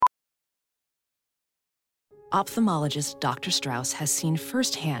Ophthalmologist Dr. Strauss has seen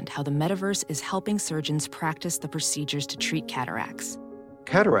firsthand how the metaverse is helping surgeons practice the procedures to treat cataracts.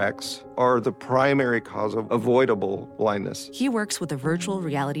 Cataracts are the primary cause of avoidable blindness. He works with a virtual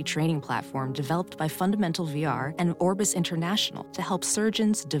reality training platform developed by Fundamental VR and Orbis International to help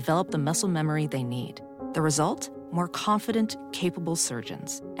surgeons develop the muscle memory they need. The result? More confident, capable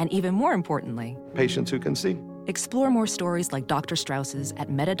surgeons. And even more importantly, Patients who can see. explore more stories like Dr. Strauss's at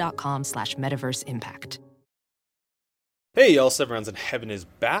meta.com/metaverseimpact. Hey y'all, 7 Rounds in Heaven is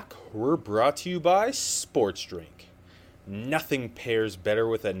back. We're brought to you by Sports Drink. Nothing pairs better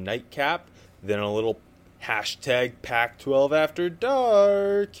with a nightcap than a little hashtag Pac-12 after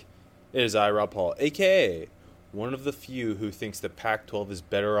dark. It is I, Rob Paul, aka one of the few who thinks the Pac-12 is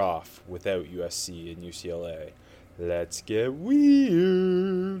better off without USC and UCLA. Let's get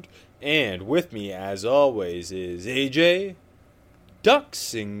weird. And with me, as always, is AJ.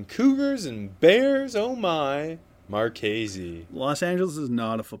 Ducks and Cougars and Bears, oh my. Marchese. Los Angeles is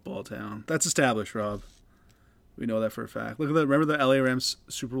not a football town. That's established, Rob. We know that for a fact. Look at that. Remember the LA Rams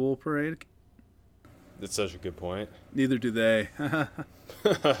Super Bowl parade? That's such a good point. Neither do they.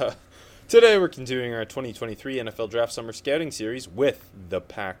 Today we're continuing our 2023 NFL Draft Summer Scouting Series with the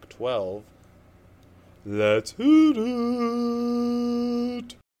Pac-12. Let's hit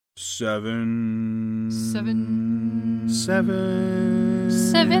it. Seven. 7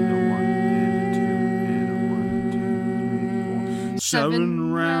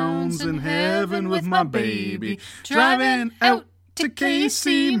 rounds in heaven with my baby, driving out to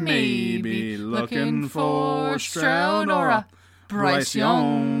KC maybe, looking for Stroud or a Bryce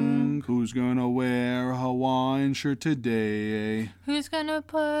Young. Who's gonna wear a Hawaiian shirt today? Who's gonna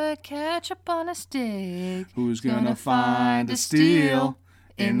put ketchup on a stick? Who's gonna find a steal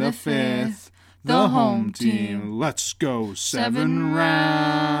in the fifth? The home team. Let's go 7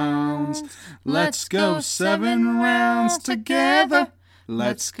 rounds. Let's go 7 rounds together.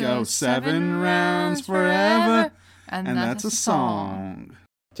 Let's go 7 rounds forever. And that's a song.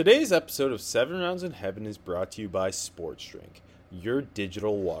 Today's episode of 7 Rounds in Heaven is brought to you by Sports Drink, your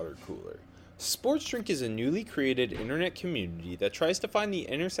digital water cooler. Sports Drink is a newly created internet community that tries to find the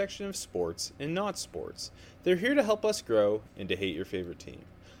intersection of sports and not sports. They're here to help us grow and to hate your favorite team.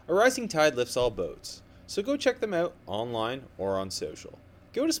 A rising tide lifts all boats, so go check them out online or on social.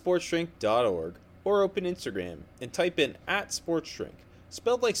 Go to sportsdrink.org or open Instagram and type in @sportsdrink,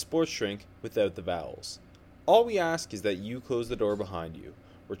 spelled like sports drink without the vowels. All we ask is that you close the door behind you.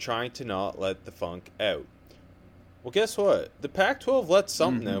 We're trying to not let the funk out. Well, guess what? The Pac-12 let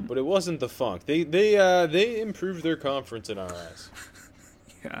something out, but it wasn't the funk. They improved their conference in our eyes.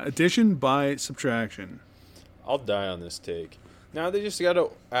 Yeah, addition by subtraction. I'll die on this take. Now they just got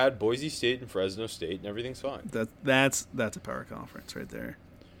to add Boise State and Fresno State, and everything's fine. That's a power conference right there.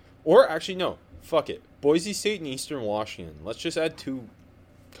 Or actually, no, fuck it. Boise State and Eastern Washington. Let's just add 2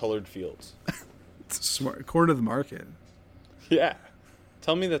 colored fields. It's smart, according to the market. Yeah.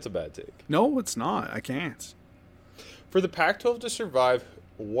 Tell me that's a bad take. No, it's not. I can't. For the Pac-12 to survive,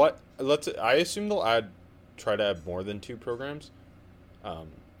 I assume they'll try to add more than 2 programs.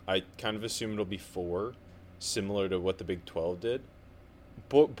 I kind of assume it'll be 4. Similar to what the Big 12 did.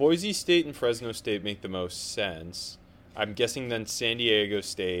 Boise State and Fresno State make the most sense. I'm guessing then San Diego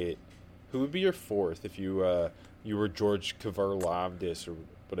State. Who would be your 4th if you were George Karlaftis or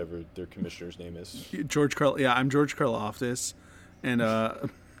whatever their commissioner's name is? I'm George Karlaftis, and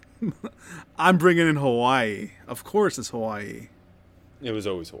I'm bringing in Hawaii. Of course, it's Hawaii. It was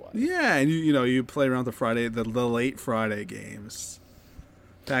always Hawaii. Yeah, and you play around the late Friday games.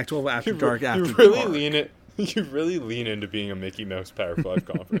 Pac-12 after dark. You really lean into being a Mickey Mouse Power 5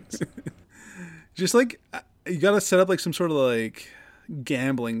 conference. Just like, you got to set up like some sort of like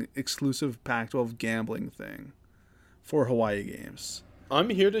gambling, exclusive Pac-12 gambling thing for Hawaii games. I'm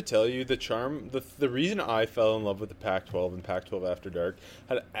here to tell you the reason I fell in love with the Pac-12 and Pac-12 After Dark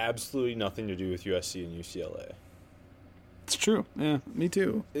had absolutely nothing to do with USC and UCLA. It's true. Yeah, me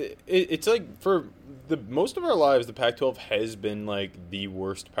too. It's like for the most of our lives, the Pac-12 has been like the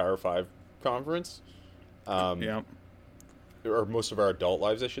worst Power 5 conference. Yeah. Or most of our adult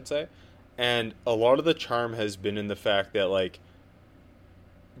lives, I should say. And a lot of the charm has been in the fact that, like,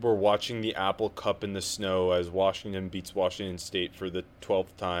 we're watching the Apple Cup in the snow as Washington beats Washington State for the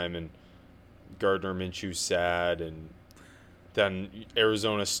 12th time, and Gardner Minshew's sad, and then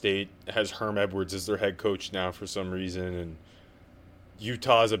Arizona State has Herm Edwards as their head coach now for some reason, and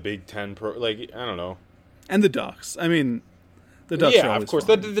Utah's a Big Ten I don't know. And the Ducks. I mean, the Ducks are always of course.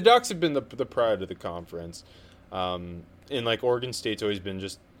 fun. The Ducks have been the pride of the conference. And, like, Oregon State's always been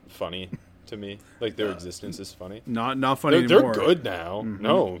just funny to me. Like, their existence is funny. Not funny anymore. They're good now. Mm-hmm.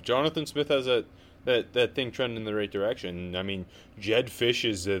 No, Jonathan Smith has that thing trending in the right direction. I mean, Jed Fish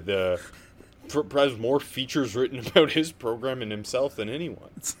is has more features written about his program and himself than anyone.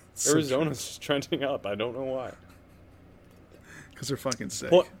 So Arizona's trending up. I don't know why. Because they're fucking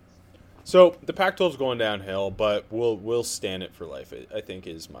sick. Well, so the Pac-12's going downhill, but we'll stand it for life. I think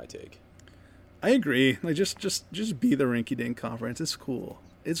is my take. I agree. Like just be the rinky-dink conference. It's cool.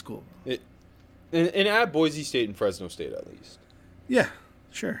 It's cool. And add Boise State and Fresno State at least. Yeah,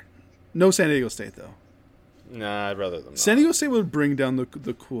 sure. No San Diego State though. Nah, I'd rather them not. San Diego State would bring down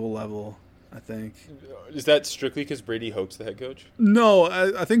the cool level, I think. Is that strictly because Brady Hoke's the head coach? No,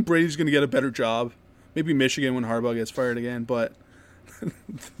 I think Brady's going to get a better job. Maybe Michigan when Harbaugh gets fired again, but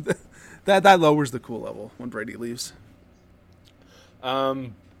that lowers the cool level when Brady leaves.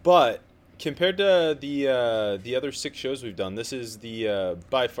 But compared to the other 6 shows we've done, this is the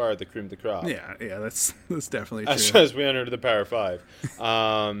by far the cream de la crop. Yeah, that's definitely true. As we enter the Power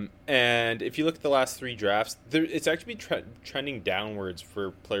 5. And if you look at the last 3 drafts, it's actually trending downwards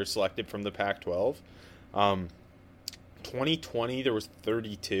for players selected from the Pac-12. 2020 there was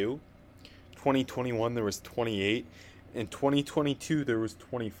 32. 2021 there was 28. In 2022 there was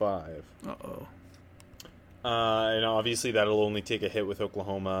 25. Uh-oh. And obviously that'll only take a hit with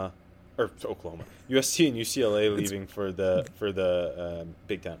Oklahoma, USC and UCLA leaving for the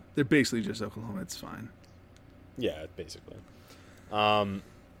Big Ten. They're basically just Oklahoma. It's fine. Yeah, basically.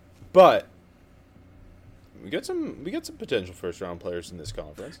 But we got some potential first round players in this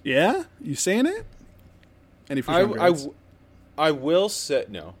conference. Yeah, you saying it? Any first round grades? I will say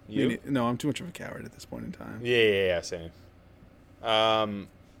no. You? No, I'm too much of a coward at this point in time. Yeah, same.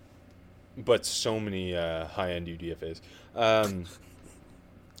 But so many high-end UDFAs.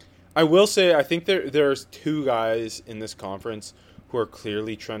 I will say I think there's 2 guys in this conference who are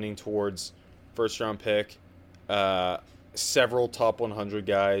clearly trending towards first-round pick. Several top 100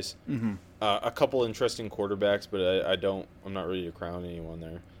 guys. Mm-hmm. A couple interesting quarterbacks, but I'm not ready to crown anyone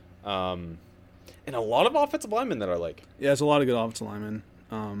there. And a lot of offensive linemen that I like. Yeah, it's a lot of good offensive linemen.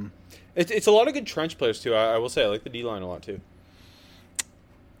 It's a lot of good trench players too. I will say I like the D-line a lot too.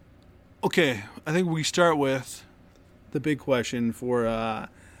 Okay, I think we start with the big question for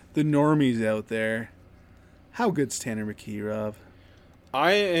the normies out there. How good's Tanner McKee, Rob?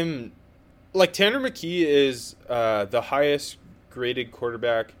 Tanner McKee is the highest graded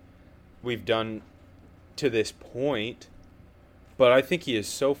quarterback we've done to this point, but I think he is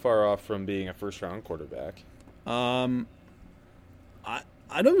so far off from being a first-round quarterback. I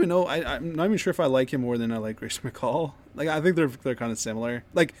don't even know. I'm not even sure if I like him more than I like Grayson McCall. Like, I think they're kind of similar.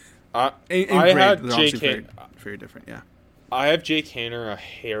 Like, I grade, had Jake very different. Yeah, I have Jake Haener a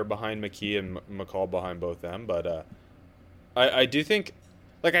hair behind McKee and McCall behind both them, but I do think,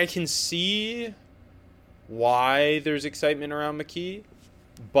 like, I can see why there's excitement around McKee,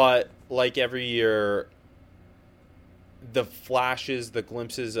 but like every year, the flashes, the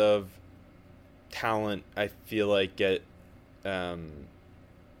glimpses of talent, I feel like get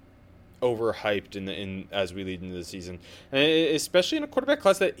overhyped in as we lead into the season, and especially in a quarterback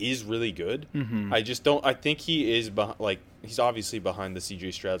class that is really good. Mm-hmm. I think he is he's obviously behind the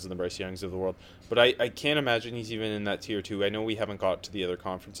CJ Strouds and the Bryce Youngs of the world, but I can't imagine he's even in that tier 2. I know we haven't got to the other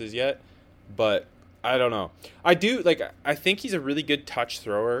conferences yet, but I don't know. I think he's a really good touch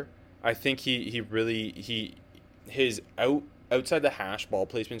thrower. I think his outside the hash ball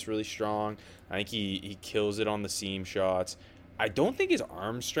placement's really strong. I think he kills it on the seam shots. I don't think his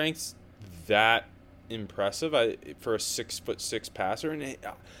arm strength's that impressive for a 6'6" passer, and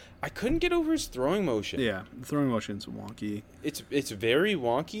I couldn't get over his throwing motion. Yeah, the throwing motion's wonky. It's very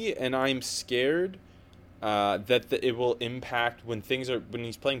wonky, and I'm scared that it will impact when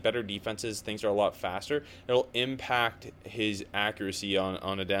he's playing better defenses. Things are a lot faster. It'll impact his accuracy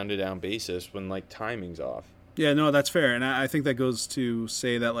on a down-to-down basis when timing's off. Yeah, no, that's fair, and I think that goes to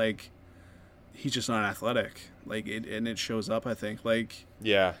say that he's just not athletic. It shows up. I think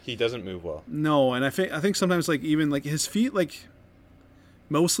yeah, he doesn't move well. No, and I think sometimes even his feet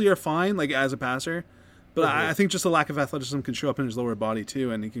mostly are fine as a passer, but mm-hmm. I think just a lack of athleticism can show up in his lower body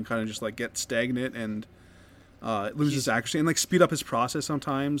too, and he can kind of just get stagnant and lose his accuracy and speed up his process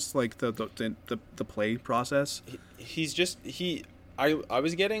sometimes, the play process. I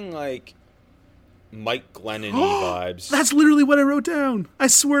was getting Mike Glennon vibes. That's literally what I wrote down. I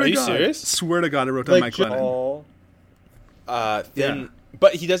swear to God. Are you serious? Swear to God, I wrote down Mike Glennon. Yeah.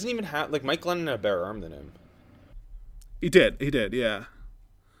 But he doesn't even have Mike Glennon had a better arm than him. He did, yeah.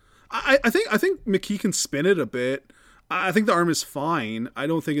 I think McKee can spin it a bit. I think the arm is fine. I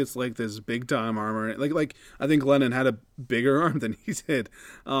don't think it's this big time arm or I think Glennon had a bigger arm than he did.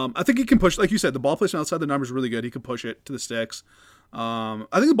 I think he can push, like you said, the ball placement outside the number is really good. He can push it to the sticks. I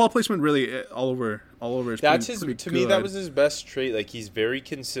think the ball placement really all over is That's pretty to good. me, that was his best trait. Like, he's very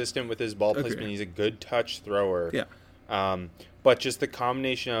consistent with his ball Agree. placement. He's a good touch thrower. Yeah. But just the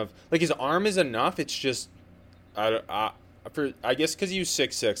combination of, like, his arm is enough. It's just, I guess because he was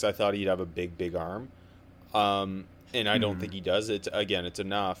 6'6", I thought he'd have a big arm. And I don't think he does. It's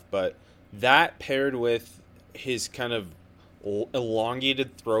enough. But that paired with his kind of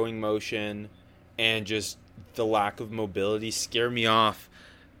elongated throwing motion and just the lack of mobility scare me off.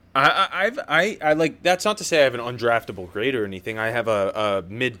 I like, that's not to say I have an undraftable grade or anything. I have a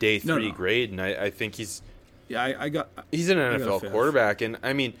midday 3 grade, and I think he's he's an NFL quarterback, and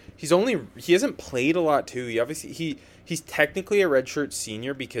I mean he hasn't played a lot too. He's technically a redshirt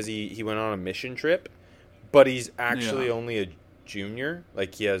senior because he went on a mission trip, but he's actually only a junior.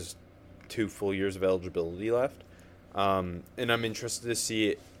 Like, he has 2 full years of eligibility left, and I'm interested to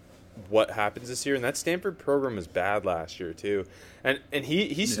see what happens this year. And that Stanford program was bad last year too, and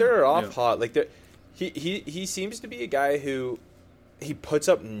he started off hot. Like, he seems to be a guy who he puts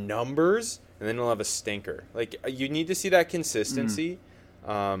up numbers and then he'll have a stinker. Like, you need to see that consistency.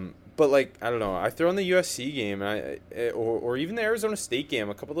 But, like, I don't know, I throw in the USC game or even the Arizona State game,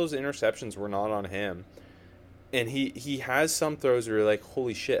 a couple of those interceptions were not on him, and he has some throws where you're like,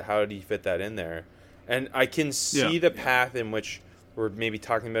 holy shit, how did he fit that in there? And I can see the path in which we're maybe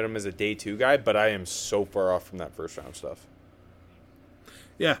talking about him as a day 2 guy, but I am so far off from that first round stuff.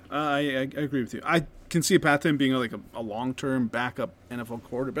 Yeah, I agree with you. I can see a path to him being like a long-term backup NFL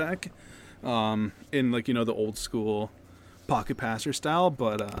quarterback, in, like, the old school pocket passer style.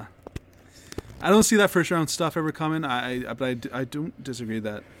 But I don't see that first round stuff ever coming. But I don't disagree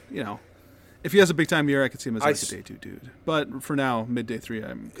that if he has a big time year, I could see him as like a day 2 dude. But for now, mid-day 3,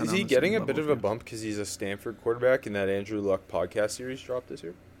 I'm kind of. Is he getting a bit of a bump because he's a Stanford quarterback in that Andrew Luck podcast series dropped this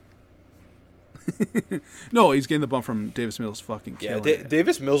year? No, he's getting the bump from Davis Mills fucking killing it.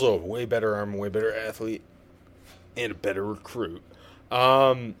 Davis Mills is a way better arm, way better athlete, and a better recruit.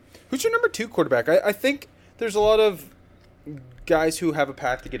 Who's your number 2 quarterback? I think there's a lot of guys who have a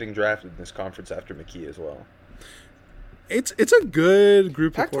path to getting drafted in this conference after McKee as well. It's a good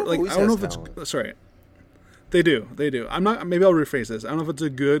group of Pac-12 quarterbacks. Like, I don't know if it's sorry. They do. I'm not. Maybe I'll rephrase this. I don't know if it's a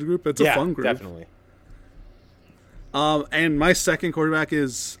good group. It's a fun group. Definitely. And my second quarterback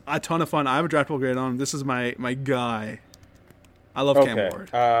is a ton of fun. I have a draftable grade on him. This is my guy. I love Cam Ward.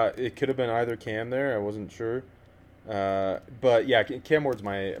 It could have been either Cam there. I wasn't sure. But yeah, Cam Ward's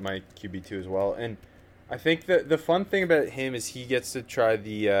my QB2 as well. And I think that the fun thing about him is he gets to try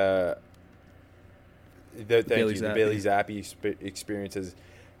the Bailey Zappi experiences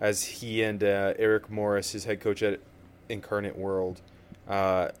as he and Eric Morris, his head coach at Incarnate World,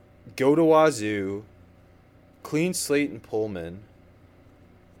 go to Wazoo, clean slate in Pullman,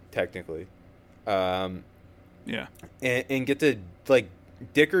 technically. And get to, like,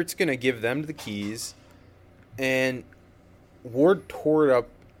 Dickert's going to give them the keys, and Ward tore it up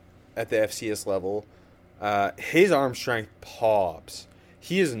at the FCS level. His arm strength pops.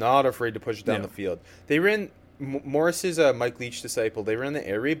 He is not afraid to push it down the field. They ran Morris's Mike Leach disciple. They ran the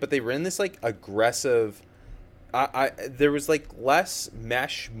air raid, but they ran this, like, aggressive. There was, like, less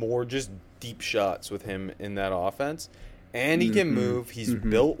mesh, more just deep shots with him in that offense, and he can move. He's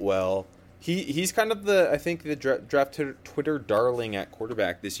built well. He's kind of I think the draft Twitter darling at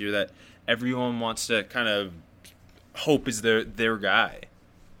quarterback this year that everyone wants to kind of hope is their guy.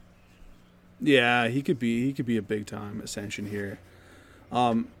 Yeah, he could be a big time ascension here.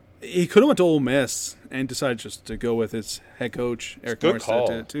 He could have went to Ole Miss and decided just to go with his head coach Eric Morris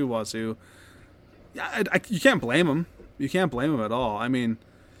to Wazoo. Yeah, you can't blame him. You can't blame him at all. I mean,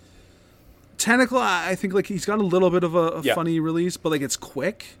 technically, I think, like, he's got a little bit of a funny release, but, like, it's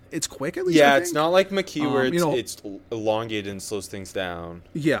quick. It's quick at least. Yeah, it's not like McKee where it's elongated and slows things down.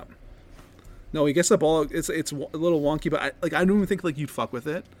 Yeah. No, he gets the ball. It's a little wonky, but I don't even think, like, you'd fuck with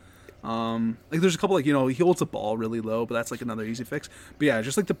it. Like, there's a couple, like, he holds the ball really low, but that's, like, another easy fix. But yeah,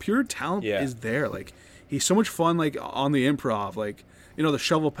 just, like, the pure talent is there. Like, he's so much fun, like, on the improv, like, the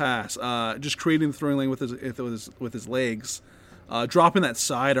shovel pass, just creating the throwing lane with his legs, dropping that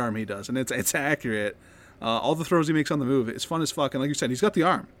sidearm he does, and it's accurate. All the throws he makes on the move, it's fun as fuck. And like you said, he's got the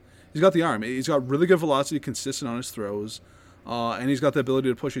arm. He's got really good velocity, consistent on his throws. And he's got the ability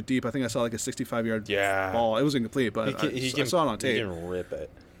to push it deep. I think I saw, like, a 65-yard ball. It was incomplete, but I saw it on tape. He can rip it.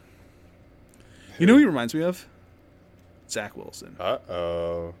 You know who he reminds me of? Zach Wilson.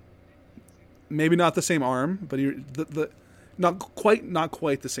 Uh-oh. Maybe not the same arm, but not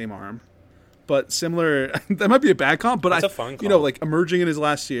quite the same arm. but similar. That might be a bad comp, but That's a fun you know, comp. like emerging in his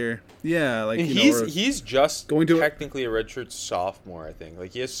last year. Yeah, like he's just going to technically a redshirt sophomore. I think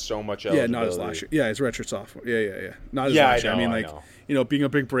like he has so much yeah, eligibility. not his last year. Yeah, his redshirt sophomore. Yeah. Not his Yeah, last I year. know, I mean, I like know. you know, being a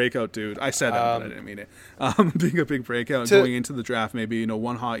big breakout dude. I said that, but I didn't mean it. Being a big breakout and To- going into the draft, maybe you know,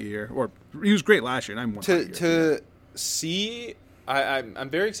 one hot year, or he was great last year. And I'm one hot year. To see, I'm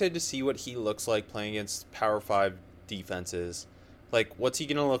very excited to see what he looks like playing against Power 5 defenses. Like, what's he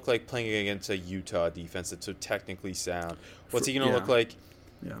gonna look like playing against a Utah defense that's so technically sound? What's he gonna look like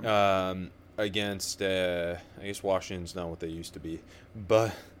against? I guess Washington's not what they used to be,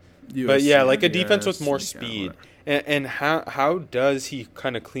 but yeah, like a defense with more speed. And how does he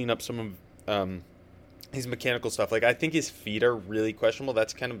kind of clean up some of his mechanical stuff? Like, I think his feet are really questionable.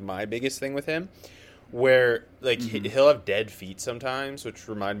 That's kind of my biggest thing with him, where like he'll have dead feet sometimes, which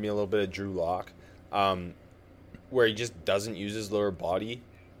remind me a little bit of Drew Lock, where he just doesn't use his lower body.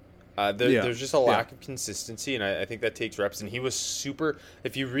 There's just a lack of consistency, and I think that takes reps. And he was super.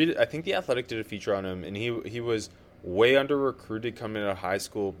 If you read it, I think The Athletic did a feature on him, and he was way under recruited coming out of high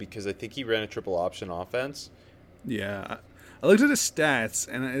school because I think he ran a triple option offense. Yeah, I looked at his stats,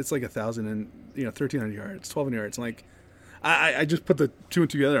 and it's like 1,000 and 1,300 yards, 1,200 yards. And like, I just put the two and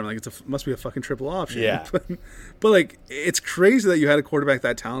two together. I'm like, must be a fucking triple option. Yeah. but like, it's crazy that you had a quarterback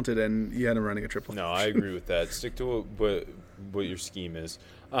that talented and you had him running a triple. No, I agree with that. Stick to what your scheme is.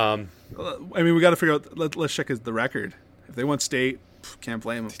 I mean, we got to figure out. Let's check the record. If they won state, can't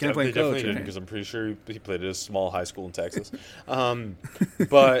blame him. Can't blame coach. Didn't, because I'm pretty sure he played at a small high school in Texas.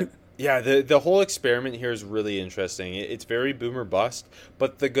 But yeah, the whole experiment here is really interesting. It's very boom or bust.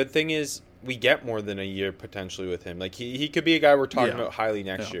 But the good thing is we get more than a year potentially with him. Like he could be a guy we're talking about highly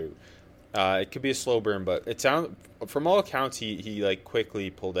next year. It could be a slow burn, but it sounds from all accounts he like quickly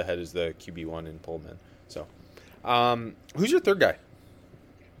pulled ahead as the QB1 in Pullman. So, who's your third guy?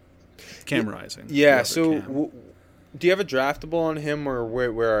 Cam Rising. Yeah. So, do you have a draftable on him, or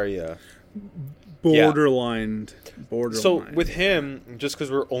where are you? Borderline. So with him, just because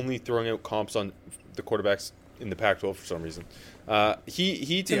we're only throwing out comps on the quarterbacks in the Pac-12 for some reason,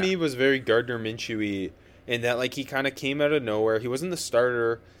 he to me was very Gardner Minshew-y in that like he kind of came out of nowhere. He wasn't the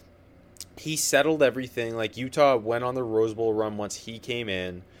starter. He settled everything. Like Utah went on the Rose Bowl run once he came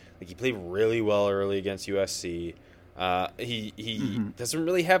in. Like he played really well early against USC. He doesn't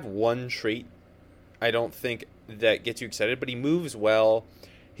really have one trait, I don't think, that gets you excited, but he moves well.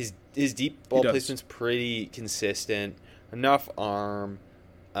 His deep ball placement's pretty consistent, enough arm,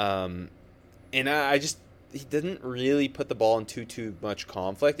 and I just he didn't really put the ball in too much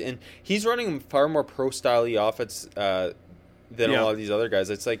conflict, and he's running far more pro-style offense than a lot of these other guys.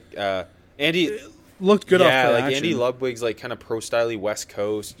 It's like Andy looked good off play like action. Andy Ludwig's like kind of pro-style West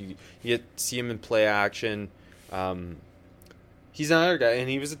Coast. You see him in play action. He's another guy, and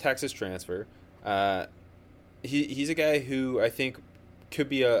he was a Texas transfer. He's a guy who I think could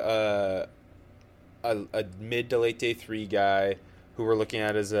be a mid to late day 3 guy who we're looking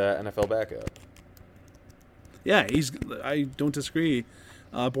at as a NFL backup. Yeah, I don't disagree.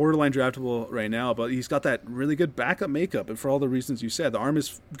 Borderline draftable right now, but he's got that really good backup makeup, and for all the reasons you said, the arm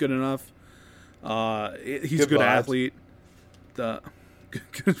is good enough. He's a good athlete. The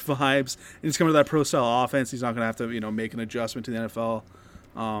good vibes. And he's coming to that pro style offense. He's not going to have to make an adjustment to the NFL.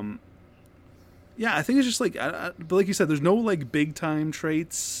 Yeah, I think it's just like, but like you said, there's no like big time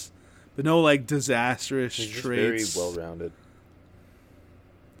traits, but no like disastrous He's just traits. very well rounded.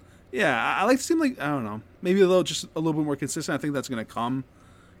 Yeah, I like to seem like, I don't know, maybe a little bit more consistent. I think that's going to come,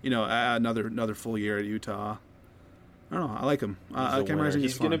 another full year at Utah. I don't know. I like him.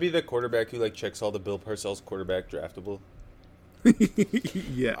 He's going to be the quarterback who like checks all the Bill Parcells quarterback draftable.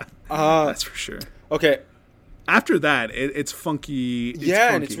 Yeah, that's for sure. Okay. After that, it's funky.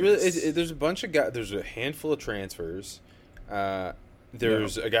 And it's really there's a bunch of guys. There's a handful of transfers.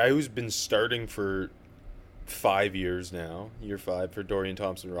 There's a guy who's been starting for 5 years now, year 5 for Dorian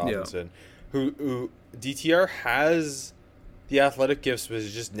Thompson-Robinson, who DTR has the athletic gifts, but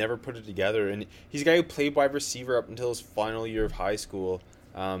has just never put it together. And he's a guy who played wide receiver up until his final year of high school.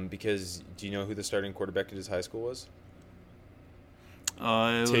 Because do you know who the starting quarterback at his high school was?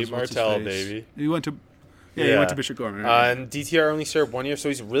 Tate Martell, baby. He went to he went to Bishop Gorman. And DTR only served 1 year, so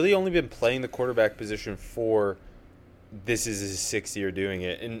he's really only been playing the quarterback position for this is his 6th year doing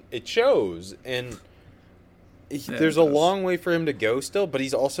it, and it shows. And there's a long way for him to go still, but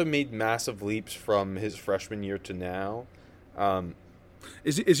he's also made massive leaps from his freshman year to now.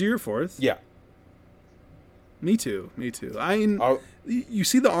 Is he your 4th? Yeah. Me too. I mean, you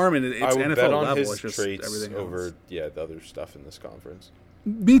see the arm, and it's I would NFL bet on level. his it's just traits everything over else. the other stuff in this conference.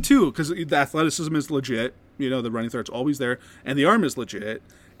 Me too, because the athleticism is legit. The running threat's always there, and the arm is legit.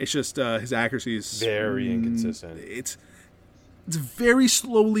 It's just his accuracy is very inconsistent. It's very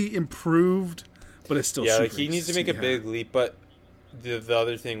slowly improved, but it's still super he needs to make a big leap. But the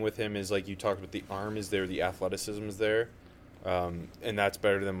other thing with him is, like you talked about, the arm is there, the athleticism is there, and that's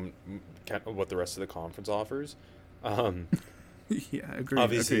better than what the rest of the conference offers. Yeah, agreed.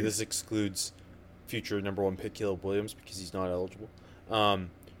 Obviously, this excludes future number 1 pick Caleb Williams because he's not eligible.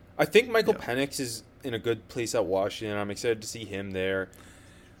 I think Michael Penix is in a good place at Washington. I'm excited to see him there.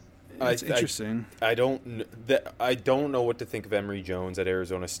 It's interesting. I don't know what to think of Emory Jones at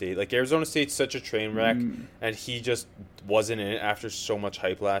Arizona State. Like, Arizona State's such a train wreck, and he just wasn't in it after so much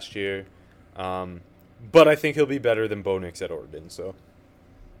hype last year. But I think he'll be better than Bo Nix at Oregon. So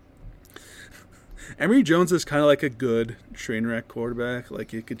Emory Jones is kind of like a good train wreck quarterback.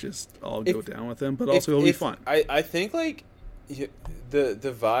 Like, it could just all go down with him, but also he'll be fun. I think, like,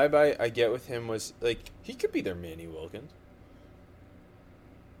 the vibe I get with him was, like, he could be their Manny Wilkins.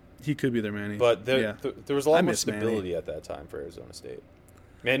 He could be their Manny. But there was a lot more stability Manny at that time for Arizona State.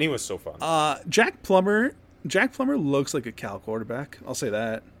 Manny was so fun. Jack Plummer looks like a Cal quarterback. I'll say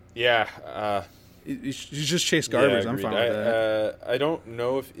that. Yeah. He's just Chase Garbers. I'm fine with that. I don't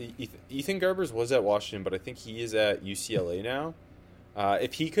know if Ethan Garbers was at Washington, but I think he is at UCLA now.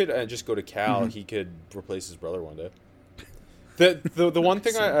 If he could just go to Cal, he could replace his brother one day. The one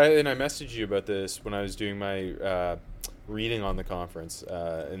thing I messaged you about this when I was doing my reading on the conference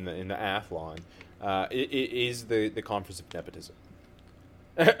in the athlon. It is the conference of nepotism.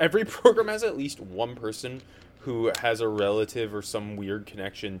 Every program has at least one person who has a relative or some weird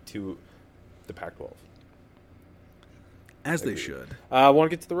connection to the Pac-12. As they should. Want to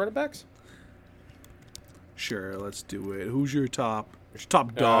get to the running backs? Sure, let's do it. Who's your top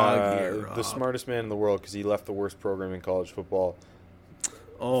dog here, Rob? The smartest man in the world, because he left the worst program in college football.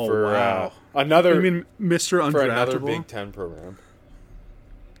 Oh, wow. You mean Mr. Undraftable? For another Big Ten program.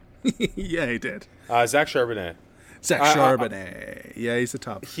 Yeah, he did. Zach Charbonnet. Charbonnet. Yeah, he's the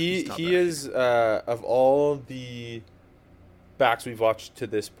top. He is, of all the backs we've watched to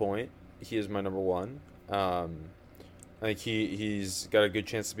this point, he is my number one. I think he's got a good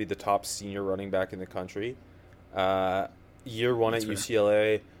chance to be the top senior running back in the country. Year one at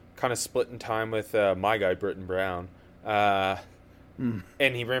UCLA, kind of split in time with my guy, Britton Brown.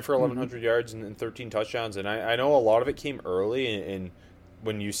 And he ran for 1,100 yards and 13 touchdowns. And I know a lot of it came early in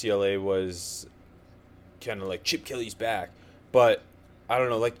when UCLA was kind of like Chip Kelly's back. But I don't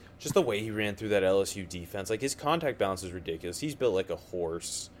know, like just the way he ran through that LSU defense, like his contact balance is ridiculous. He's built like a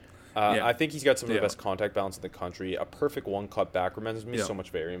horse. I think he's got some of the best contact balance in the country. A perfect one-cut back reminds me so much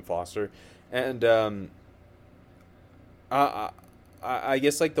of Arian Foster. And I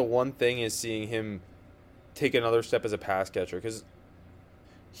guess like the one thing is seeing him take another step as a pass catcher, because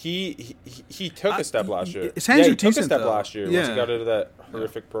he took a step last year. His hands are he took a decent, step though. last year once he got into that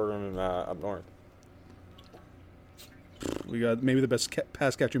horrific program up north. We got maybe the best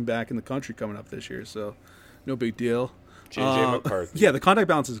pass catching back in the country coming up this year, so no big deal. JJ McCarthy. Yeah, the contact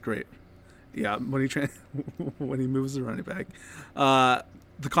balance is great. Yeah, when he moves the running back,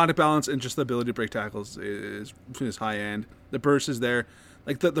 the contact balance and just the ability to break tackles is high end. The burst is there.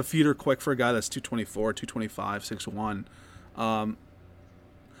 Like the feet are quick for a guy that's 224, 225, 6'1".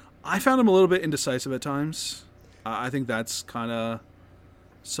 I found him a little bit indecisive at times. I think that's kind of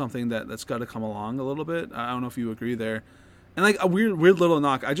something that's got to come along a little bit. I don't know if you agree there. And like a weird little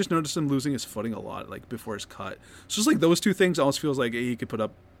knock, I just noticed him losing his footing a lot, like before his cut. So just like those two things almost feels like he could put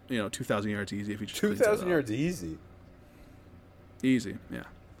up, 2,000 yards easy if he just 2,000 yards easy. Easy, yeah.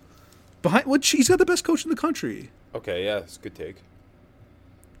 He's got the best coach in the country. Okay, yeah, it's a good take.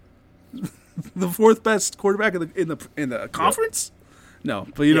 The fourth best quarterback in the conference. Yep. No,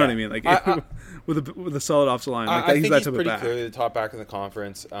 but you know what I mean. Like with a solid offensive line, I think he's pretty back. clearly the top back in the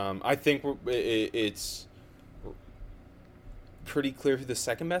conference. I think it's pretty clear who the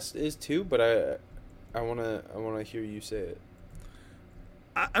second best is too. But I wanna hear you say it.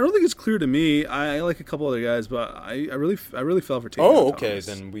 I don't think it's clear to me. I like a couple other guys, but I really fell for Tavion okay. Thomas.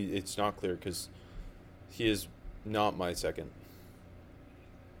 Then it's not clear because he is not my second.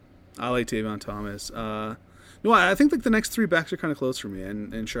 I like Tavion Thomas. No, I think like the next three backs are kind of close for me,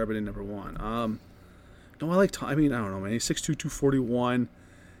 and Charbonnet number one. No, I like. I mean, I don't know, man. He's 6'2", 241.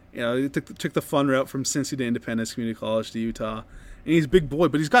 He took the fun route from Cincy to Independence Community College to Utah, and he's a big boy,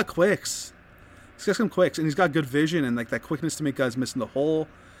 but he's got quicks. He's got some quicks, and he's got good vision and like that quickness to make guys miss in the hole.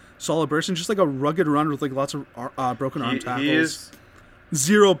 Solid burst, and just like a rugged runner with like lots of broken arm tackles. He is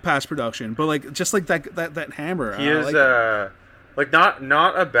zero pass production, but like just like that hammer. He is like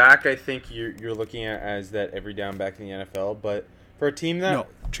not a back I think you're looking at as that every down back in the NFL, but For a team that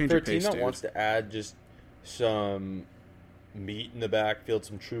change your pace, dude. wants to add just some meat in the backfield,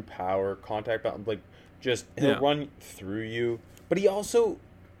 some true power, contact balance, like just he'll run through you. But he also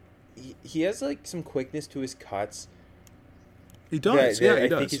he has like some quickness to his cuts. He does. He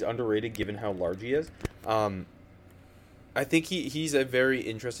does. I think he's underrated given how large he is. I think he's a very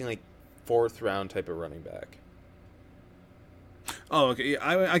interesting like 4th round type of running back. Oh, okay.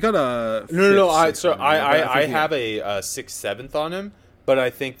 I got a no. I have a 6th, 7th on him, but I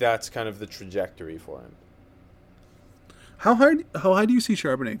think that's kind of the trajectory for him. How high do you see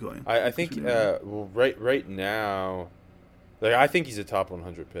Charbonnet going? I think right now, like I think he's a top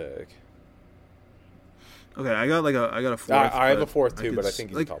 100 pick. Okay, I got a 4th. I have a 4th too, but I think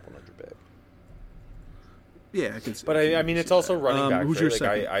he's a top 100 pick. Yeah, I can see. But I mean, it's also running back. Who's right? your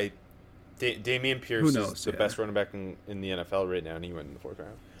second? Damian Pierce is the best running back in the NFL right now, and he went in the 4th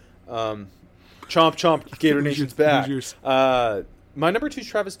round. Chomp, Gator Nation's back. My number 2 is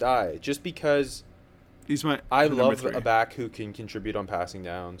Travis Dye, just because I love a back who can contribute on passing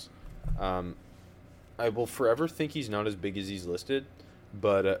downs. I will forever think he's not as big as he's listed,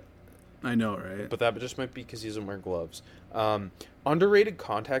 but I know, right? But that just might be because he doesn't wear gloves. Underrated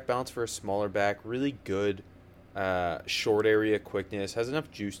contact balance for a smaller back, really good. Short area quickness, has enough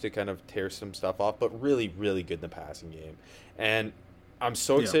juice to kind of tear some stuff off, but really, really good in the passing game. And I'm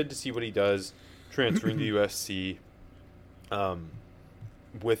so excited to see what he does transferring to USC.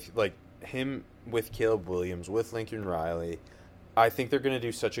 With like him, with Caleb Williams, with Lincoln Riley, I think they're going to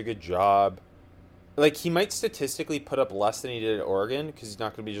do such a good job. Like he might statistically put up less than he did at Oregon because he's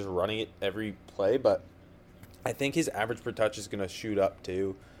not going to be just running it every play, but I think his average per touch is going to shoot up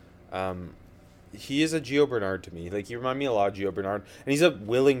too. He is a Gio Bernard to me. Like he reminds me a lot of Gio Bernard, and he's a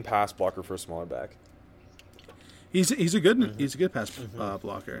willing pass blocker for a smaller back. He's a good pass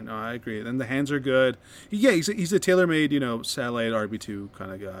blocker. No, I agree. And the hands are good. Yeah, he's a tailor-made satellite RB2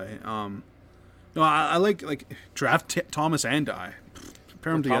 kind of guy. No, I like draft Thomas and Dye.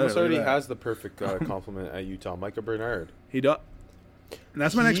 Pair them together. Thomas already has the perfect compliment at Utah. Micah Bernard. He does. And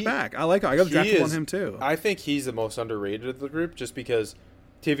that's my next back. I like him. I got drafted on him too. I think he's the most underrated of the group, just because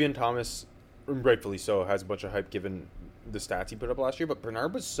Tavion Thomas, rightfully so, has a bunch of hype given the stats he put up last year. But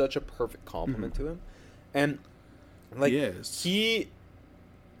Bernard was such a perfect compliment to him, and like he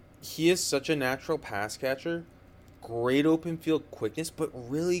is such a natural pass catcher, great open field quickness, but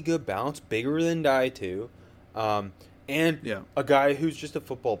really good balance, bigger than Dye too, and a guy who's just a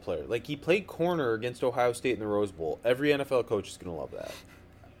football player. Like he played corner against Ohio State in the Rose Bowl. Every NFL coach is gonna love that.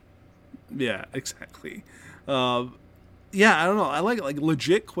 Yeah, exactly. Yeah, I don't know. I like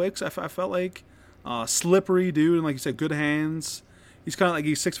legit quicks. I felt like slippery dude, and like you said, good hands. He's kind of like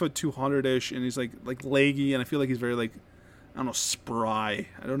he's 6'2", 200-ish, and he's like leggy, and I feel like he's very like I don't know, spry.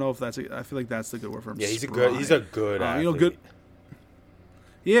 I don't know if that's. I feel like that's the good word for him. Yeah, he's spry. a good athlete. Good.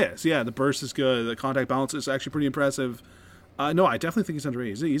 Yes, yeah. The burst is good. The contact balance is actually pretty impressive. No, I definitely think he's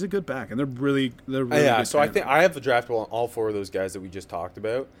underrated. He's a good back, and they're really good so I think I have a draft on all 4 of those guys that we just talked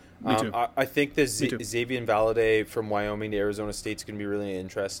about. Me too. I think the Xavier Valade from Wyoming to Arizona State is going to be really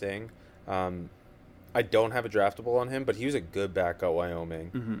interesting. I don't have a draftable on him, but he was a good back at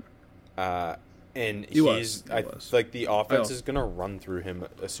Wyoming. And he was. Like the offense is going to run through him,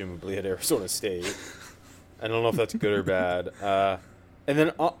 assumably at Arizona State. I don't know if that's good or bad. And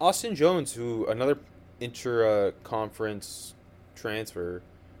then Austin Jones, who another intra-conference transfer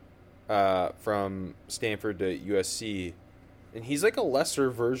from Stanford to USC, and he's like a lesser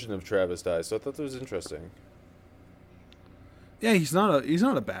version of Travis Dye, so I thought that was interesting. Yeah, he's not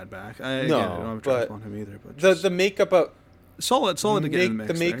a bad back. I don't have a draft on him either. But the makeup of solid to get in the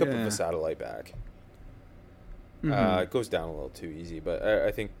mix. The makeup of a satellite back. It goes down a little too easy, but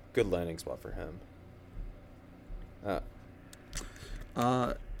I think good landing spot for him.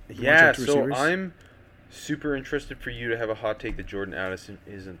 Yeah, so I'm super interested for you to have a hot take that Jordan Addison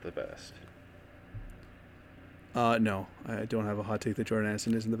isn't the best. No, I don't have a hot take that Jordan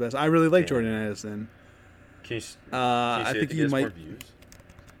Addison isn't the best. I really like Jordan Addison. Can you I think he might. More views?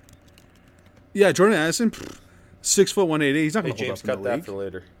 Yeah, Jordan Addison, 6'1", 180. He's not going to hold up in the league. Cut that for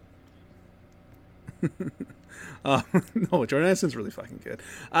later. No, Jordan Addison's really fucking good.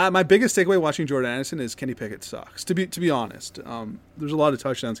 My biggest takeaway watching Jordan Addison is Kenny Pickett sucks. To be honest, there's a lot of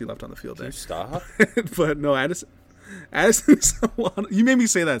touchdowns he left on the field there. Can you stop? But no, Addison's a lot. You made me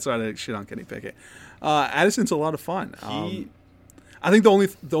say that, so I had to shit on Kenny Pickett. Addison's a lot of fun. I think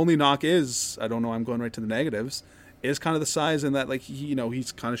the only knock is, I don't know, I'm going right to the negatives, is kind of the size, and that like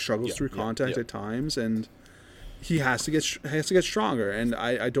he's kind of struggles through contact at times, and he has to get stronger, and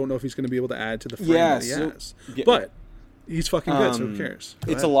I don't know if he's going to be able to add to the frame that he has. But he's fucking good, so who cares?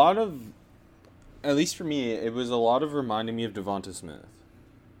 It's a lot of at least for me, it was a lot of reminding me of Devonta Smith.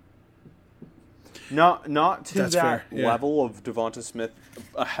 Not to That's that fair, yeah. level of Devonta Smith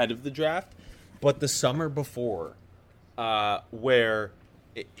ahead of the draft, but the summer before, where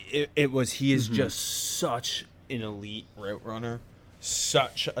it was he is just such an elite route runner,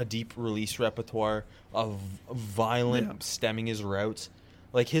 such a deep release repertoire of violent stemming his routes.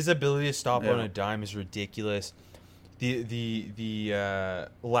 Like, his ability to stop on a dime is ridiculous. The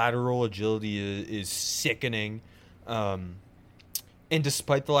lateral agility is sickening. And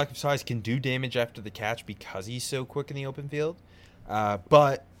despite the lack of size, can do damage after the catch because he's so quick in the open field.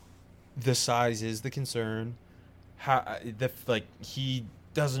 But the size is the concern. He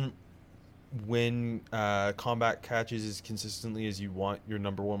doesn't win combat catches as consistently as you want your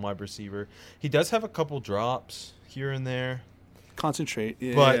number one wide receiver. He does have a couple drops here and there. Concentrate.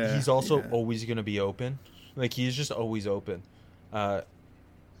 Yeah, but he's also always going to be open. Like, he's just always open. Yeah,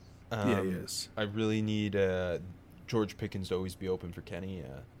 he is. I really need George Pickens to always be open for Kenny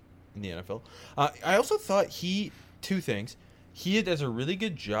in the NFL. I also thought two things. He does a really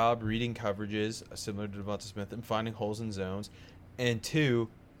good job reading coverages, similar to Devonta Smith, and finding holes in zones. And two,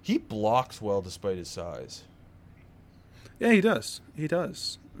 he blocks well despite his size. Yeah, he does. He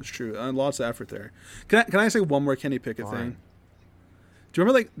does. It's true. Lots of effort there. Can I say one more Kenny Pickett thing? Do you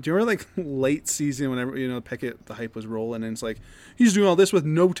remember late season whenever Pickett, the hype was rolling, and it's like he's doing all this with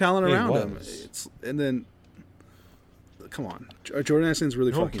no talent around him. And then come on, Jordan Addison's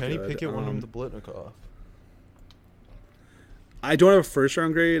really fucking Kenny good. Pickett won him the Blitnikoff. I don't have a first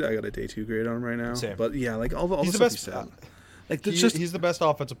round grade. I got a day 2 grade on him right now. Same. But yeah, like all the He's the stuff best. you said. Like He's the best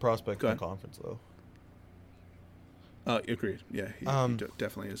offensive prospect in the conference, though. Agreed. Yeah, he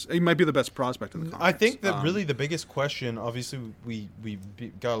definitely is. He might be the best prospect in the conference. I think that really the biggest question, obviously we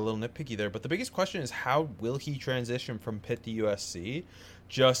got a little nitpicky there, but the biggest question is how will he transition from Pitt to USC,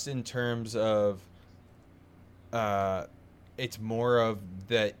 just in terms of it's more of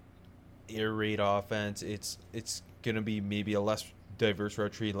that air raid offense. It's going to be maybe a less diverse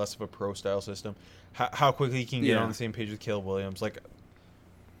route tree, less of a pro-style system. How quickly he can get on the same page with Caleb Williams. Like,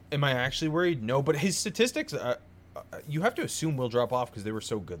 am I actually worried? No, but his statistics... you have to assume will drop off because they were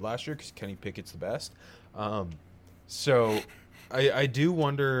so good last year because Kenny Pickett's the best. So I do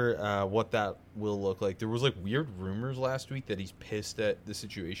wonder what that will look like. There was weird rumors last week that he's pissed at the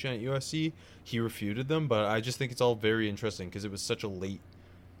situation at USC. He refuted them, but I just think it's all very interesting because it was such a late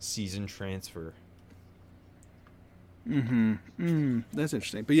season transfer. That's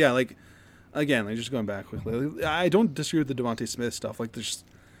interesting. But yeah, again, just going back quickly, I don't disagree with the Devontae Smith stuff. There's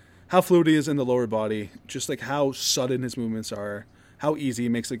how fluid he is in the lower body, just how sudden his movements are, how easy he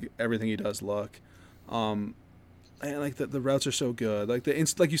makes everything he does look, and the routes are so good. Like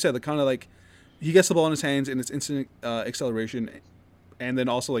you said, the kind of he gets the ball in his hands and it's instant acceleration, and then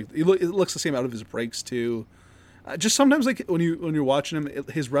also it looks the same out of his breaks too. Just sometimes when you're watching him,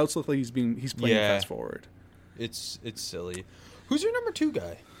 his routes look like he's playing fast forward. It's silly. Who's your number 2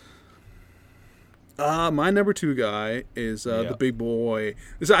 guy? My number 2 guy is the big boy.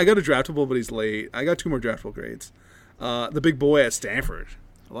 I got a draftable, but he's late. I got 2 more draftable grades. The big boy at Stanford.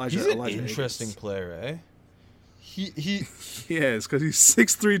 He's an interesting player, eh? He is, because he's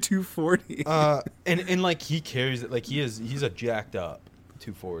 6'3", 240. And he carries it. He's a jacked up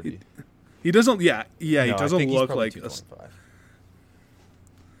 240. He doesn't. Yeah. He doesn't look like a.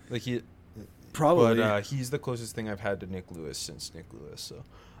 Probably. But he's the closest thing I've had to Nick Lewis since Nick Lewis. So.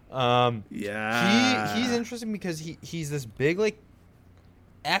 He's interesting because he's this big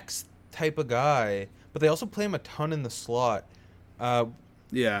X type of guy, but they also play him a ton in the slot.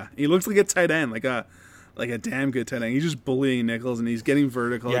 He looks like a tight end, like a damn good tight end. He's just bullying nickels and he's getting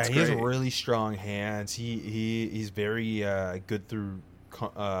vertical. Yeah, he has really strong hands. He's very good through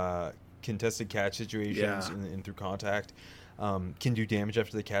contested catch situations and through contact. Can do damage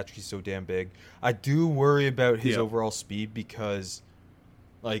after the catch. He's so damn big. I do worry about his overall speed because.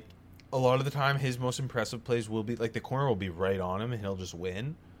 A lot of the time, his most impressive plays will be the corner will be right on him, and he'll just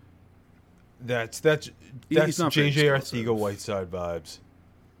win. That's JJ Arcega-Whiteside vibes.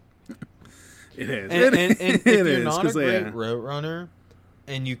 It is, and if you're not a great route runner,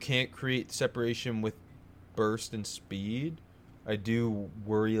 and you can't create separation with burst and speed, I do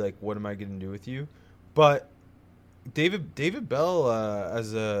worry. What am I going to do with you? But David Bell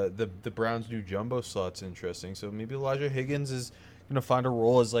as the Browns' new jumbo slot's interesting. So maybe Elijah Higgins is going to find a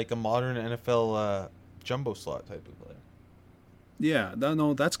role as a modern NFL jumbo slot type of player. Yeah,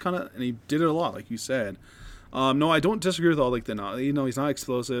 that's kind of, and he did it a lot, like you said. No, I don't disagree with all he's not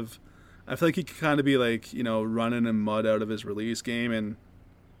explosive. I feel like he could kind of be running in mud out of his release game, and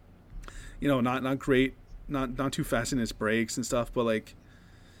not great, not too fast in his breaks and stuff. But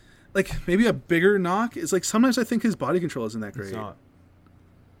like maybe a bigger knock is like sometimes I think his body control isn't that great. It's not.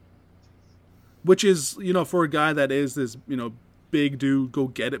 Which is, for a guy that is this, big dude, go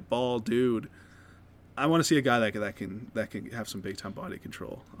get it ball dude. I want to see a guy that can have some big time body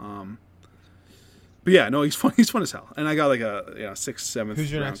control. But yeah, no, he's fun. He's fun as hell. And I got like a 6th, 7th.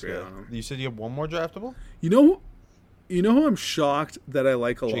 Who's your round next grade guy? on him. You said you have one more draftable? You know who I'm shocked that I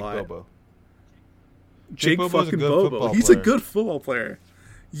like a Jake lot? Bobo. Jake Bobo's a fucking good Bobo. football He's player. a good football player.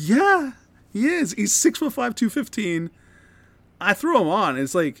 Yeah, he is. He's 6'5", 215. I threw him on.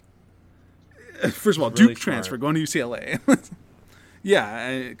 It's like, first of all, Really Duke transfer going to UCLA.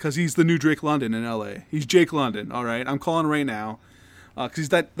 Yeah, because he's the new Drake London in LA. He's Jake London. All right, I'm calling right now because he's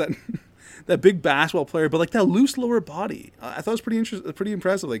that that big basketball player, but like that loose lower body. I thought it was pretty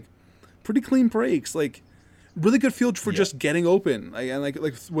impressive. Like pretty clean breaks. Like really good field for just getting open. And like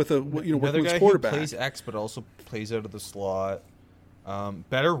with a working Another with guy quarterback. who plays X but also plays out of the slot.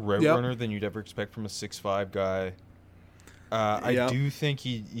 Better route runner than you'd ever expect from a 6'5" guy. I do think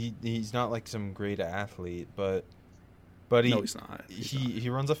he's not like some great athlete, but no, he's not. He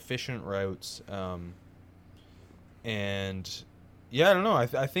runs efficient routes. And yeah, I don't know.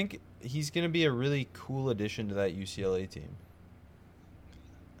 I think he's going to be a really cool addition to that UCLA team.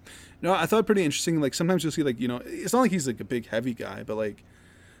 No, I thought it pretty interesting. Like sometimes you'll see it's not like he's like a big heavy guy, but like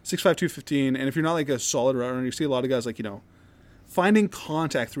 6'5", 215. And if you're not like a solid route runner, you see a lot of guys like finding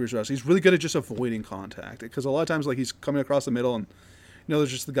contact through his routes. He's really good at just avoiding contact because a lot of times like he's coming across the middle and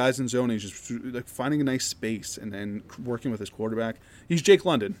there's just the guys in zone. And he's just like finding a nice space and then working with his quarterback. He's Jake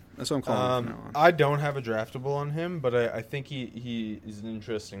London. That's what I'm calling him from now on. I don't have a draftable on him, but I think he is an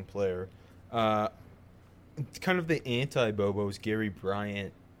interesting player. Kind of the anti-Bobo is Gary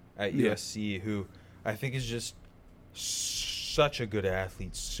Bryant at USC, who I think is just such a good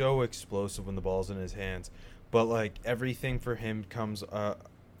athlete, so explosive when the ball's in his hands. But like everything for him comes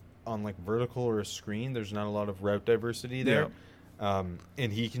on like vertical or a screen. There's not a lot of route diversity there. And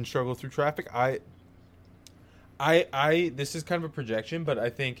he can struggle through traffic. This is kind of a projection, but I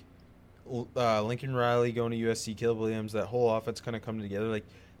think Lincoln Riley going to USC, Caleb Williams, that whole offense kind of coming together. Like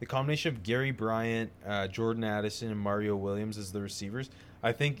the combination of Gary Bryant, Jordan Addison, and Mario Williams as the receivers,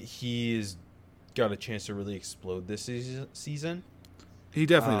 I think he's got a chance to really explode this season. He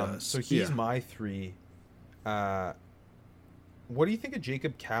definitely does. So he's my 3. What do you think of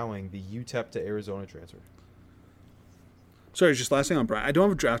Jacob Cowing, the UTEP to Arizona transfer? Sorry, just last thing on Brian. I don't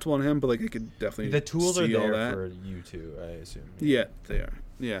have a draftable on him, but like I could definitely The tools see are all there that. for you two, I assume. Yeah, they are.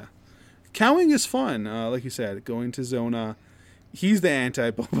 Yeah, Cowing is fun. Like you said, going to Zona. He's the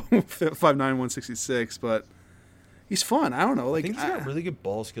anti-Bobo 5'9", 166, but he's fun. I don't know. Like I think he's got really good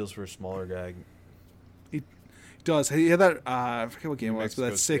ball skills for a smaller guy. He does. He had that. I forget what game it was, but that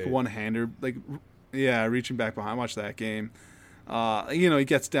Mexico sick State. One-hander. Like, yeah, reaching back behind. I watched that game. He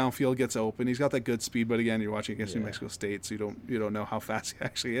gets downfield, gets open. He's got that good speed, but again, you're watching against New Mexico State, so you don't know how fast he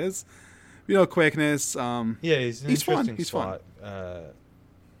actually is. Quickness. He's fun. Interesting He's slot.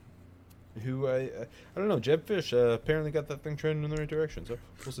 Who I don't know. Jeb Fish apparently got that thing trending in the right direction, so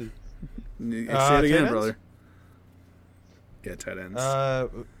we'll see. Say it tight again, ends? brother. Yeah, tight ends.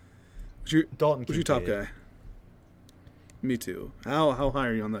 Dalton. Who's your top Kincaid. guy? Me too. How high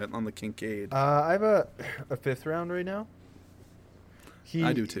are you on the Kincaid? I have a 5th round right now.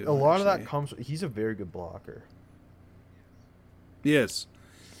 I do too, A lot of that actually. comes. He's a very good blocker. Yes.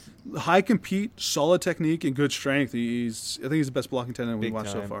 High compete, solid technique, and good strength. I think he's the best blocking tight end we've Big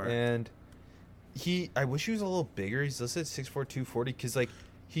watched so time. far. And I wish he was a little bigger. He's listed 6'4", 240 because like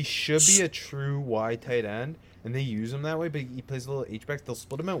he should be a true wide tight end, and they use him that way. But he plays a little H-back. They'll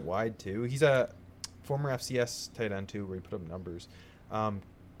split him out wide too. He's a former FCS tight end too, where he put up numbers.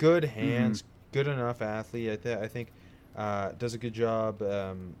 Good hands, good enough athlete. I think does a good job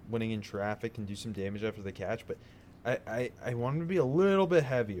winning in traffic and do some damage after the catch. But I want him to be a little bit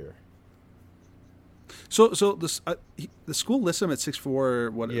heavier. So the school lists him at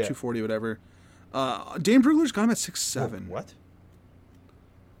 6'4", 240, whatever. Dane Brugler's got him at 6'7". What?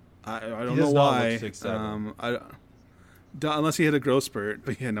 I He don't know does not why. look 6'7". Unless he had a growth spurt,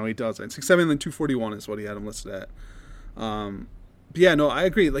 but yeah, no, he doesn't. 6'7" and 241 is what he had him listed at. But yeah, no, I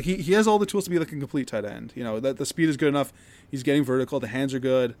agree. Like he has all the tools to be like a complete tight end. That the speed is good enough. He's getting vertical. The hands are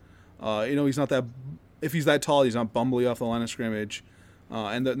good. He's not that. If he's that tall, he's not bumbly off the line of scrimmage.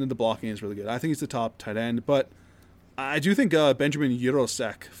 And then the blocking is really good. I think he's the top tight end, but I do think Benjamin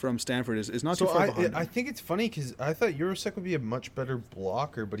Jurosek from Stanford is not too far behind him. I think it's funny because I thought Jurosek would be a much better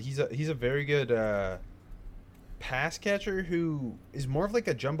blocker, but he's a very good pass catcher who is more of like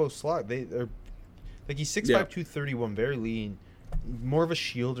a jumbo slot. They're like he's 6'5", 231, very lean, more of a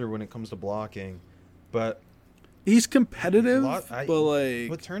shielder when it comes to blocking, but He's competitive, but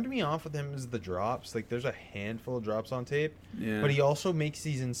what turned me off with him is the drops. Like, there's a handful of drops on tape, yeah. but he also makes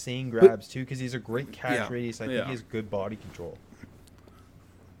these insane grabs too because he's a great catch radius. I think he has good body control.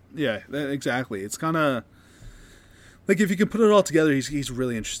 Yeah, exactly. It's kind of like if you can put it all together, he's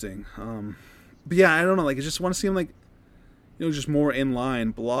really interesting. But yeah, I don't know. Like, I just want to see him like, just more in line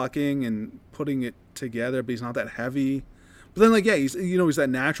blocking and putting it together. But he's not that heavy. But then, like, yeah, he's that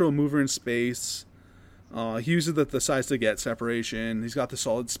natural mover in space. He uses the size to get separation. He's got the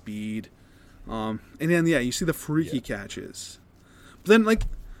solid speed. And then, yeah, you see the freaky catches. But then, like,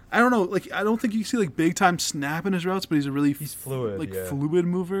 I don't know. Like, I don't think you see, like, big-time snap in his routes, but he's fluid, like, fluid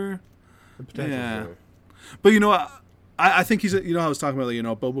mover. The potential there. But, I think he's, I was talking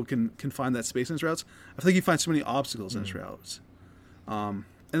about, Bobo can find that space in his routes. I think he finds so many obstacles in his routes. And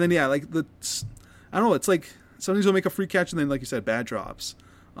then, yeah, like, I don't know. It's like sometimes he'll make a free catch and then, like you said, bad drops.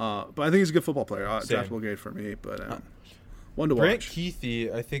 But I think he's a good football player. Draftable grade for me, but one to watch. Brant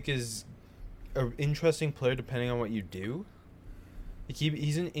Keithy, I think, is an interesting player depending on what you do.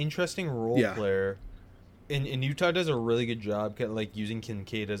 He's an interesting role player. And Utah does a really good job like using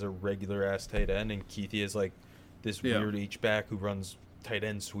Kincaid as a regular ass tight end, and Keithy is like this weird H-back who runs tight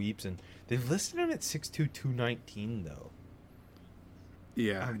end sweeps, and they've listed him at 6'2", 219 though.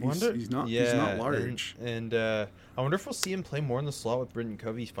 Yeah, he's not large. And I wonder if we'll see him play more in the slot with Britton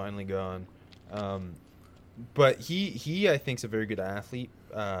Covey's finally gone. But he I think is a very good athlete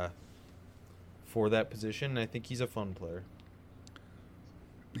for that position, and I think he's a fun player.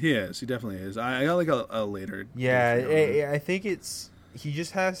 He is. He definitely is. I got like a later. Yeah, I think he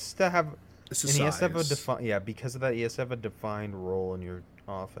just has to have. It's and he has to have because of that he has to have a defined role in your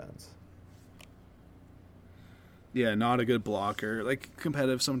offense. Yeah, not a good blocker. Like,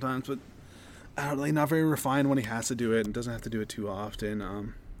 competitive sometimes, but not very refined when he has to do it and doesn't have to do it too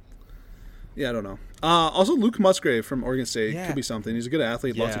often. Yeah, I don't know. Also, Luke Musgrave from Oregon State could be something. He's a good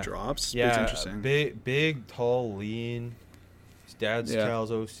athlete, lots of drops. Yeah, it's interesting. Big, tall, lean. His dad's Cal's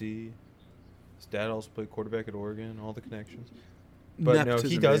OC. His dad also played quarterback at Oregon. All the connections. But no,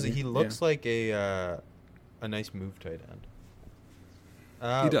 he does. He looks like a nice move tight end.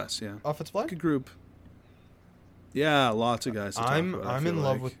 He does, yeah. Offensive line? Good group. Yeah, lots of guys. I'm in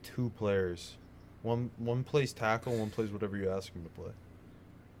love with two players. One plays tackle, one plays whatever you ask him to play.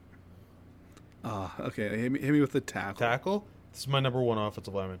 Okay. Hit me with the tackle. Tackle? This is my number one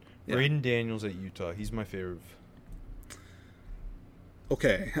offensive lineman. Yeah. Braden Daniels at Utah. He's my favorite.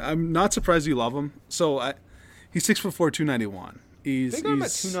 Okay. I'm not surprised you love him. So he's 6'4", 291. I think I'm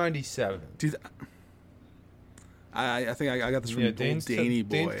at 297. Dude, I think I got this from Dane's Danny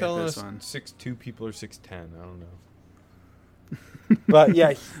boy. Dane's telling us 6'2" people are 6'10". I don't know. But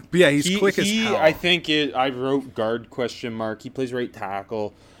yeah, he's quick as hell. I think I wrote guard ? He plays right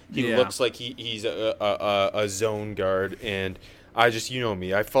tackle. He looks like he's a zone guard, and I just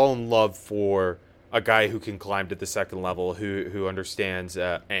me. I fall in love for a guy who can climb to the second level, who understands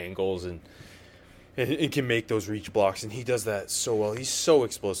angles and can make those reach blocks, and he does that so well. He's so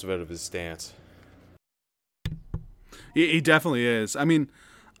explosive out of his stance. He definitely is. I mean,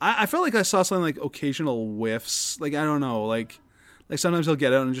 I felt like I saw something like occasional whiffs. Like, I don't know, like sometimes he'll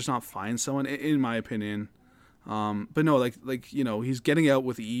get out and just not find someone, in my opinion. But no, he's getting out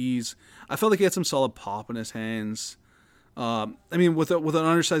with ease. I felt like he had some solid pop in his hands. I mean, with an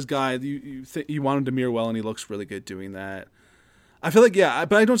undersized guy, you want him to mirror well, and he looks really good doing that. I feel like,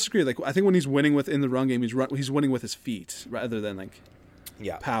 but I don't disagree. Like, I think when he's winning in the run game, he's winning with his feet rather than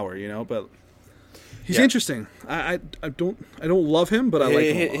power, But he's interesting. I don't love him, but I like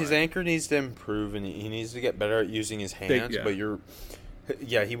him a lot. His anchor needs to improve, and he needs to get better at using his hands. But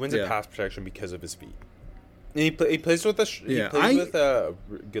he wins at pass protection because of his feet. And he plays with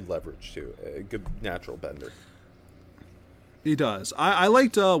good leverage too, a good natural bender. He does. I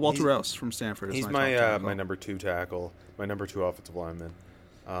liked Walter Rouse from Stanford. He's my number 2 tackle, my number 2 offensive lineman.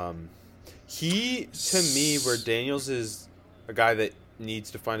 He, to me, where Daniels is a guy that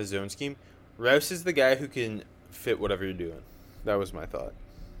needs to find a zone scheme, Rouse is the guy who can fit whatever you're doing. That was my thought.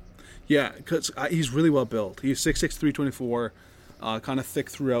 Yeah, because he's really well built. He's 6'6", 324, kind of thick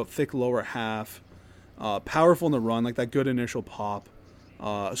throughout, thick lower half, powerful in the run, like that good initial pop,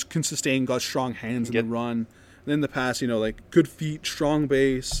 can sustain, got strong hands in the run. And then the pass, good feet, strong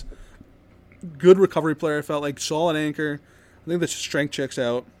base, good recovery player. I felt like solid anchor. I think the strength checks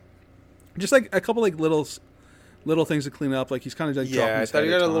out. Just like a couple little things to clean up. Like he's kind of dropping his head. I thought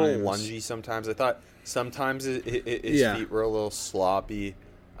he got a little lungy sometimes. I thought sometimes his feet were a little sloppy.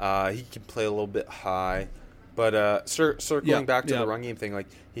 He can play a little bit high, but circling back to the run game thing, like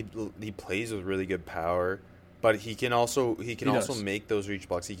he plays with really good power. But he can also does. make those reach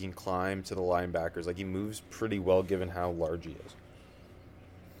blocks. He can climb to the linebackers. Like, he moves pretty well given how large he is.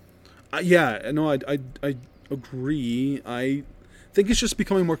 I agree. I think it's just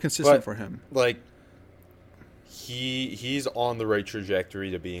becoming more consistent for him. Like, he's on the right trajectory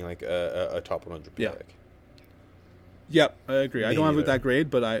to being like a top 100 pick. Yep, I agree. I don't have it that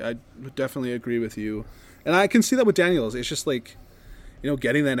grade, but I would definitely agree with you. And I can see that with Daniels. It's just like,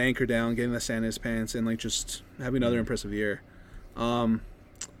 getting that anchor down, getting the sand in his pants, and like just having another impressive year. Do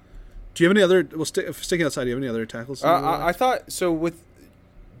you have any other? Well, sticking outside, do you have any other tackles? I thought so with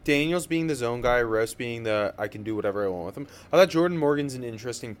Daniels being the zone guy, Rouse being the I can do whatever I want with him. I thought Jordan Morgan's an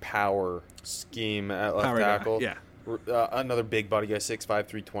interesting power scheme at left tackle. Guy. Yeah, another big body guy, 6'5",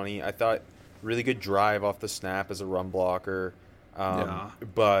 320. I thought really good drive off the snap as a run blocker.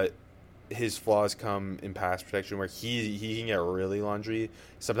 But his flaws come in pass protection where he can get really laundry.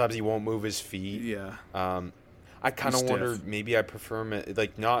 Sometimes he won't move his feet. Yeah. I kind of wonder, maybe I prefer him,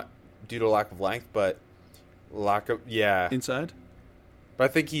 like, not due to lack of length, but lack of, inside? But I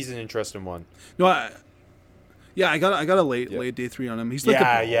think he's an interesting one. No, I got a late day 3 on him. He's like a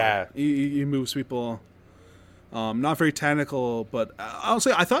baller. He moves people. Not very technical, but I'll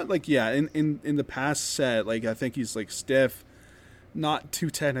say I thought in the past set, like, I think he's like stiff, not too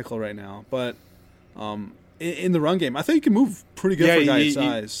technical right now, but in the run game, I think he can move pretty good for a guy his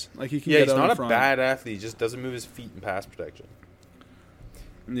size. Like, he can get out in front. He's not a bad athlete. He just doesn't move his feet in pass protection.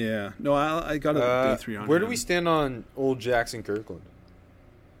 Yeah. No, I got a day 3 on him. Where do we stand on old Jackson Kirkland?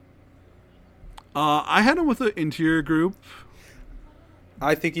 I had him with the interior group.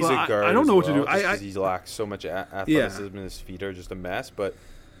 I think he's a guard. I don't know what to do. He lacks so much athleticism and his feet are just a mess. But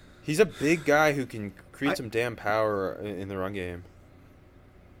he's a big guy who can create some damn power in the run game.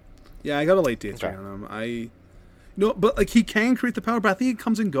 Yeah, I got a late day 3 on him. But like, he can create the power, but I think it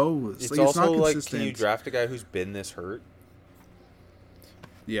comes and goes. It's like, also it's not like, consistent. can you draft a guy who's been this hurt?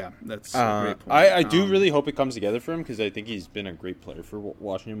 Yeah, that's a great point. I do really hope it comes together for him because I think he's been a great player for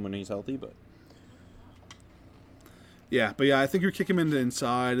Washington when he's healthy. But I think you kick him into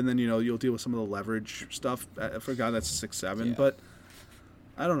inside, and then you'll deal with some of the leverage stuff for a guy that's 6'7". Yeah. But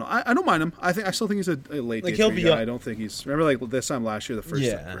I don't know. I don't mind him. I still think he's a late day 3 guy. I don't think he's. Remember, like this time last year, the first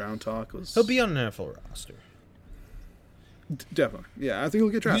round talk was. He'll be on an NFL roster. Definitely. Yeah, I think he'll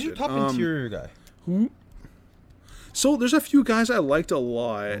get drafted. Who's your top interior guy? Who? So there's a few guys I liked a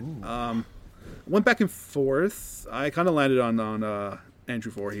lot. Went back and forth. I kind of landed on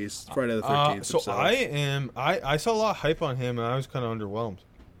Andrew Voorhees, Friday the 13th. So himself. I saw a lot of hype on him, and I was kind of underwhelmed.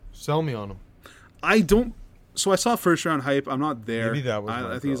 Sell me on him. I don't. So I saw first round hype. I'm not there. Maybe that was.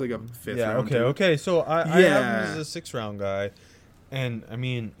 I think he's like a 5th round. Okay. So I have him as a 6th round guy, and I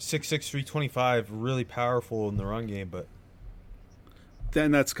mean 6'6", 325, really powerful in the run game, but.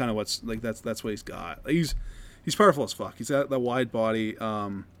 Then that's kind of what's like. That's what he's got. He's powerful as fuck. He's got that wide body,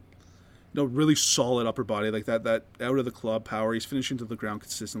 really solid upper body, like that out of the club power. He's finishing to the ground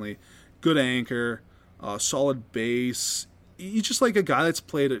consistently. Good anchor, solid base. He's just like a guy that's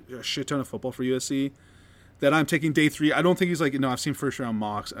played a shit ton of football for USC. That I'm taking day 3. I don't think he's like, I've seen first round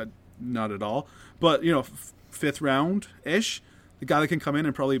mocks, not at all. But 5th round ish, the guy that can come in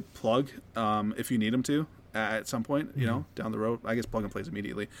and probably plug if you need him to. At some point, down the road. I guess plug and plays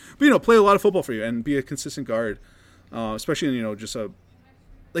immediately. But, play a lot of football for you and be a consistent guard. Especially in, just a...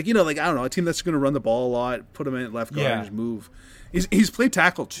 I don't know, a team that's going to run the ball a lot, put him in left guard and just move. He's played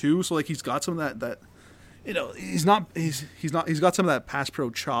tackle, too, so, he's got some of that he's got some of that pass pro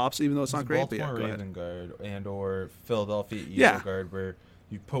chops, even though it's not great. Baltimore Raven guard and or Philadelphia Eagle guard, where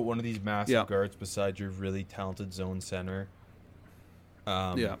you put one of these massive guards beside your really talented zone center.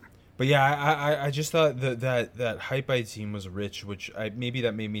 But I just thought that hype I'd seen was rich, which maybe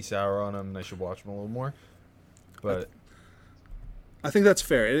that made me sour on him, and I should watch him a little more. But I think that's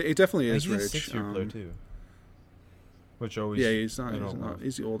fair. It definitely is rich. He's a 6-year player too, which always he's not.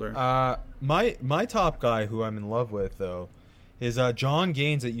 He's older. My top guy who I'm in love with though is John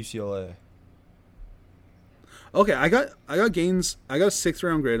Gaines at UCLA. Okay, I got Gaines. I got a 6th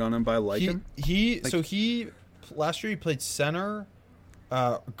round grade on him, but I like him. Last year he played center.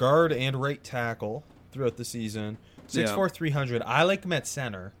 Guard and right tackle throughout the season. 6'4", 300. I like him at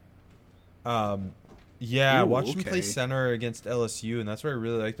center. I watched him play center against LSU, and that's where I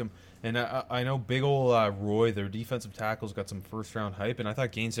really liked him. And I know big ol' Roy, their defensive tackles, got some first-round hype, and I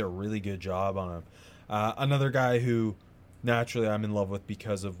thought Gaines did a really good job on him. Another guy who, naturally, I'm in love with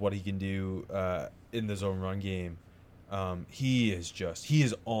because of what he can do in the zone run game. He is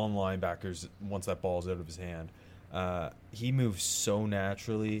on linebackers once that ball's out of his hand. He moves so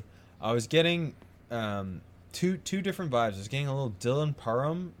naturally. I was getting two different vibes. I was getting a little Dylan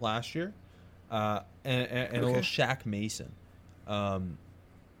Parham last year, and a little Shaq Mason. And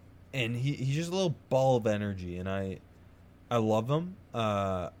he's just a little ball of energy, and I love him.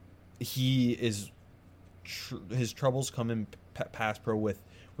 He is his troubles come in pass pro with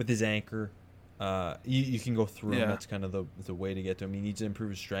his anchor. You can go through him. That's kind of the way to get to him. He needs to improve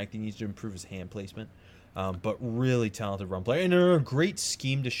his strength. He needs to improve his hand placement. But really talented run player, and a great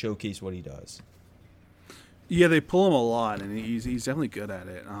scheme to showcase what he does. Yeah, they pull him a lot, and he's definitely good at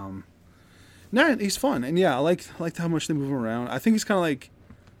it. No, he's fun, and I like how much they move him around. I think he's kind of like,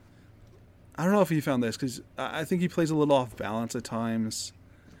 I don't know if you found this, because I think he plays a little off balance at times,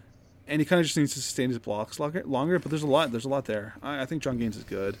 and he kind of just needs to sustain his blocks longer. But there's a lot there. I think John Gaines is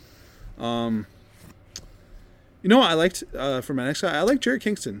good. You know what I liked for my next guy? I like Jared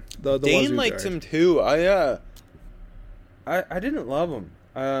Kingston. The Dane liked him too. I didn't love him.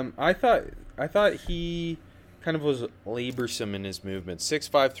 I thought he kind of was laborsome in his movement.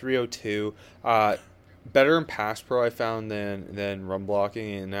 6'5", 302. Better in pass pro, I found, than run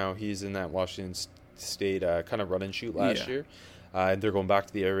blocking, and now he's in that Washington State kind of run and shoot last year. And they're going back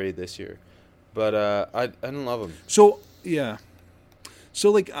to the air raid this year. But I didn't love him. So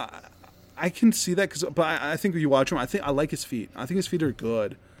like I can see that, but I think when you watch him, I like his feet. I think his feet are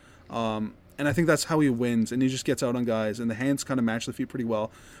good. And I think that's how he wins, and he just gets out on guys, and the hands kind of match the feet pretty well.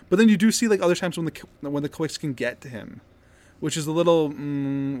 But then you do see like other times when the quicks can get to him, which is a little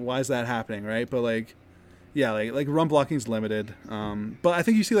why is that happening, right? But like run blocking is limited. But I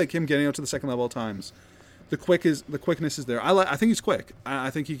think you see like him getting out to the second level at times. The quickness is there. I think he's quick.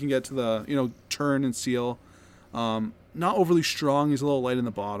 I think he can get to the turn and seal. Not overly strong. He's a little light in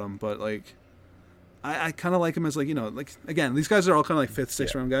the bottom, but like I kind of like him as like again, these guys are all kind of like 5th,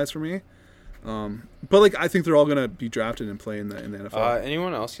 6th round guys for me. But like I think they're all gonna be drafted and play in the NFL.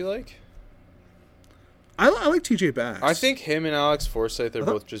 Anyone else you like? I like TJ Bass. I think him and Alex Forsyth are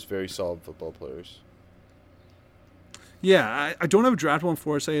both just very solid football players. Yeah, I don't have a draftable on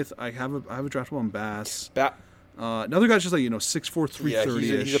Forsyth. I have a draftable on Bass. Another guy's just like 6'4", 330.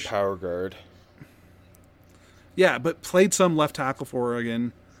 Yeah, he's a power guard. Yeah, but played some left tackle for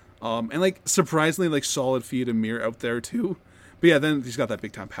Oregon, and like surprisingly like solid feet and mirror out there too. But yeah, then he's got that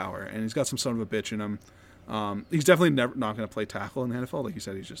big time power, and he's got some son of a bitch in him. He's definitely not going to play tackle in the NFL, like you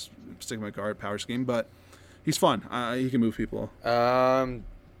said. He's just sticking with guard power scheme, but he's fun. He can move people. Want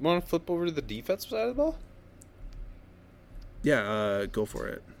to flip over to the defensive side of the ball? Yeah, go for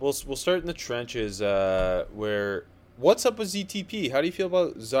it. We'll start in the trenches. Where what's up with ZTP? How do you feel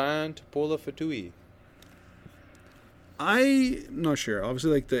about Zion Tupola-Fatui? I'm not sure.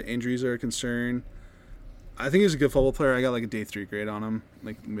 Obviously, like the injuries are a concern. I think he's a good football player. I got like a day 3 grade on him,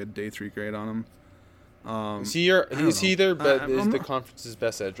 like mid day 3 grade on him. Is he the conference's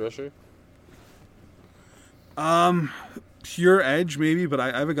best edge rusher? Pure edge maybe, but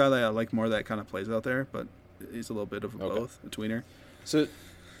I have a guy that I like more that kind of plays out there, but he's a little bit of both, a tweener. So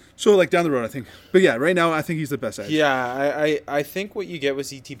like down the road, I think. But yeah, right now I think he's the best edge. Yeah, I think what you get with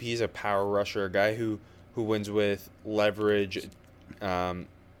ZTP is a power rusher, a guy who wins with leverage,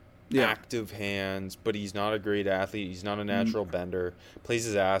 active hands, but he's not a great athlete. He's not a natural bender. Plays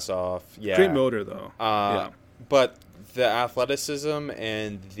his ass off. Yeah, great motor though. But the athleticism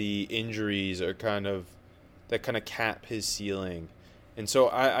and the injuries are kind of cap his ceiling. And so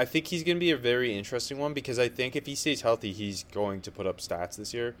I think he's going to be a very interesting one, because I think if he stays healthy, he's going to put up stats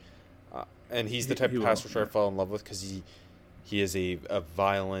this year. And he's the type of pass rusher I fall in love with, because he is a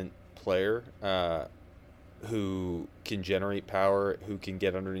violent player who can generate power, who can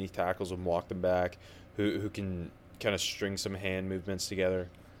get underneath tackles and walk them back, who can kind of string some hand movements together.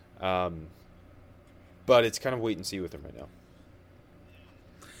 But it's kind of wait and see with him right now.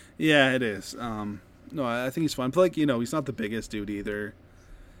 Yeah, it is. No, I think he's fun. But like he's not the biggest dude either.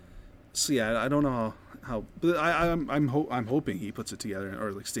 So yeah, I don't know how. But I'm hoping he puts it together,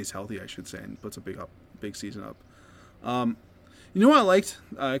 or like stays healthy, I should say, and puts a big season up. You know what I liked?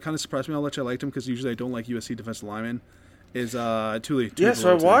 It kind of surprised me how much I liked him, because usually I don't like USC defensive linemen. Is Tuli? Yeah,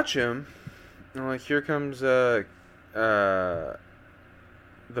 so I watch him. And like here comes the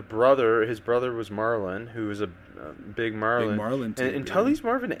brother. His brother was Marlon, who was a big Marlon. Big Marlon too, and Tully's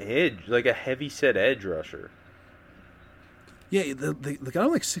more of an edge, like a heavy set edge rusher. Yeah, the guy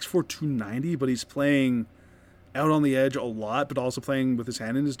like 6'4", 290, but he's playing out on the edge a lot, but also playing with his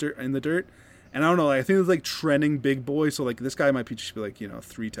hand in the dirt. And I don't know, I think it's like trending big boy, so like this guy might just be like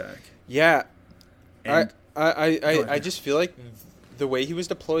 3-tech. Yeah, and I just feel like the way he was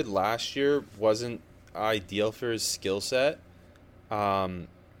deployed last year wasn't ideal for his skill set.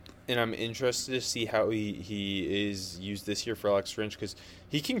 And I'm interested to see how he is used this year for Alex Grinch, because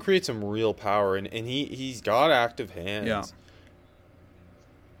he can create some real power, and he's got active hands.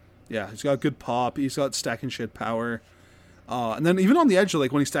 Yeah, he's got good pop. He's got stack and shed power. And then even on the edge,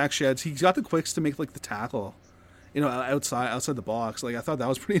 like when he stacks sheds, he's got the quicks to make like the tackle, outside the box. Like I thought that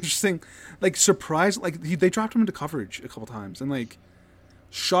was pretty interesting. Like surprised, like they dropped him into coverage a couple times, and like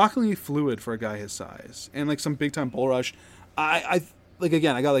shockingly fluid for a guy his size, and like some big time bull rush. I like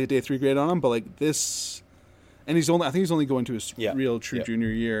again, I got like a day 3 grade on him, but like this, and I think he's only going to his real true junior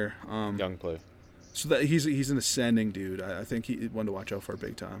year. Young player. So that he's an ascending dude. I think he one to watch out for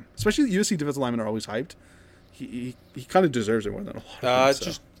big time. Especially the USC defensive linemen are always hyped. He kind of deserves it more than a lot of them,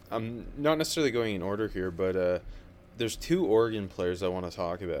 Just I'm not necessarily going in order here, but there's 2 Oregon players I want to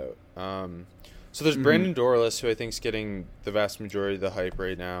talk about. So there's Brandon Dorless, who I think is getting the vast majority of the hype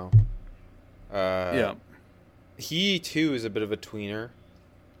right now. He too is a bit of a tweener.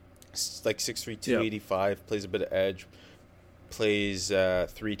 Like 6'3", 285, plays a bit of edge, plays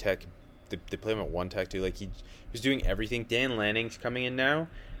 3 tech. They play him at 1 tech too. Like he was doing everything. Dan Lanning's coming in now,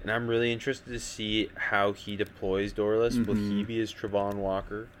 and I'm really interested to see how he deploys Dorless. Will he be his Trevon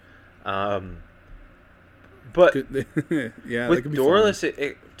Walker? But with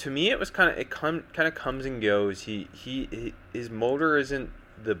Dorless, to me it was kind of comes and goes. His motor isn't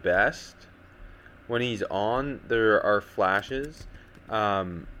the best. When he's on, there are flashes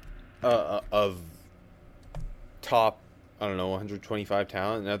of top, I don't know, 125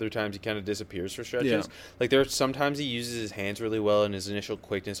 talent, and other times he kind of disappears for stretches. Yeah. Like there are sometimes he uses his hands really well and his initial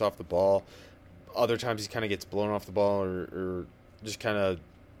quickness off the ball. Other times he kind of gets blown off the ball or just kind of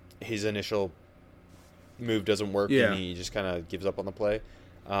his initial move doesn't work and he just kind of gives up on the play.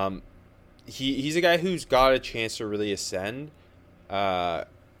 He's a guy who's got a chance to really ascend, and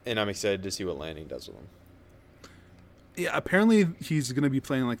I'm excited to see what Lanning does with him. Yeah, apparently he's going to be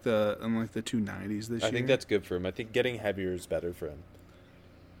playing in the 290s this year. I think that's good for him. I think getting heavier is better for him.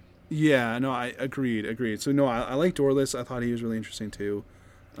 Yeah, no, I agreed. So no, I like Dorless. I thought he was really interesting too.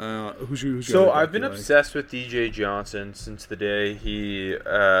 So I've been obsessed with DJ Johnson since the day he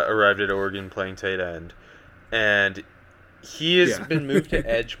arrived at Oregon playing tight end, and he has been moved to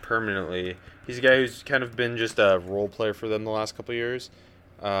edge permanently. He's a guy who's kind of been just a role player for them the last couple of years.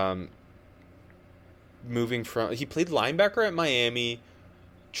 He played linebacker at Miami,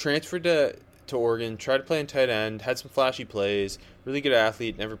 transferred to Oregon, tried to play in tight end, had some flashy plays, really good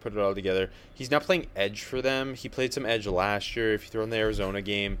athlete, never put it all together. He's now playing edge for them. He played some edge last year. If you throw in the Arizona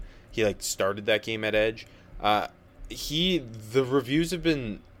game, he started that game at edge. The reviews have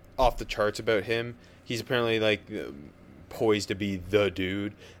been off the charts about him. He's apparently poised to be the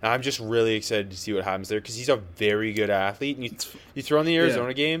dude. And I'm just really excited to see what happens there because he's a very good athlete. And you throw in the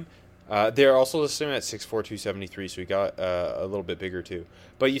Arizona game, they're also listing him at 6'4", 273, so he got a little bit bigger too.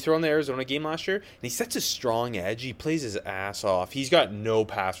 But you throw in the Arizona game last year, and he sets a strong edge. He plays his ass off. He's got no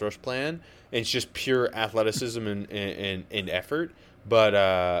pass rush plan, and it's just pure athleticism and effort. But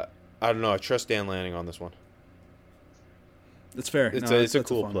I don't know. I trust Dan Lanning on this one. That's fair. It's a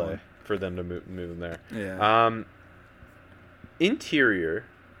cool play for them to move him there. Yeah. Interior,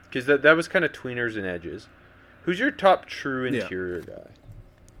 because that was kind of tweeners and edges. Who's your top true interior guy?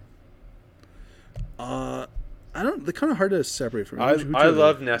 I don't. They're kind of hard to separate from me. I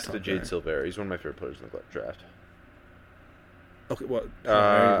love Nesta Jade Silvera. He's one of my favorite players in the draft. Okay, what?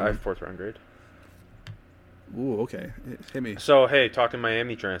 I have 4th round grade. Ooh, okay. Hit me. So hey, talking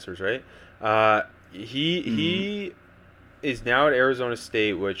Miami transfers, right? He is now at Arizona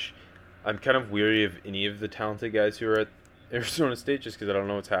State, which I'm kind of weary of any of the talented guys who are at Arizona State just because I don't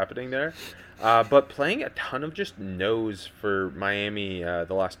know what's happening there. But playing a ton of just nose for Miami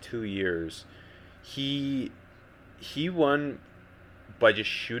the last 2 years. He won by just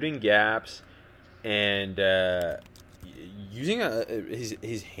shooting gaps and using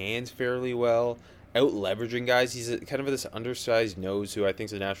his hands fairly well, out leveraging guys. He's kind of this undersized nose who I think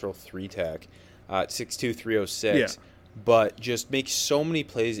is a natural 3 tech, 6'2", 306, but just makes so many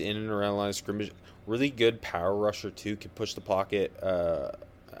plays in and around the line of scrimmage. Really good power rusher too, can push the pocket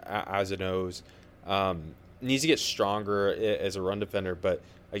as a nose. Needs to get stronger as a run defender, but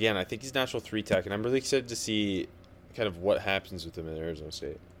again, I think he's natural 3 tech, and I'm really excited to see kind of what happens with him in Arizona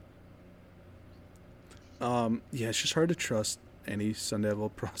State. It's just hard to trust any Sun Devil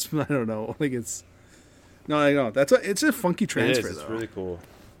prospect. I don't know. It's a funky transfer. It's really cool.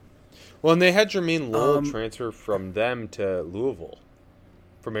 Well, and they had Jermaine Lowell transfer from them to Louisville,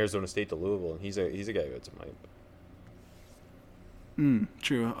 from Arizona State to Louisville, and he's a guy who had some hype.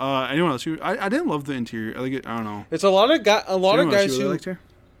 True. Anyone else? I didn't love the interior. I don't know. It's a lot of guys who liked here?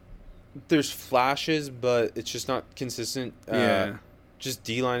 There's flashes, but it's just not consistent. Just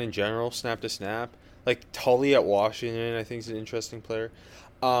D-line in general, snap to snap. Like Tully at Washington, I think is an interesting player.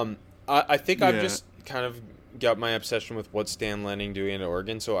 I think I've just kind of got my obsession with what Stan Lanning doing at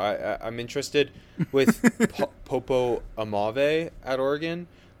Oregon. So I'm interested with Popo Amave at Oregon,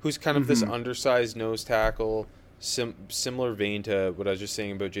 who's kind of this undersized nose tackle, similar vein to what I was just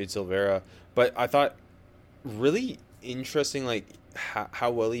saying about Jade Silvera. But I thought really interesting, like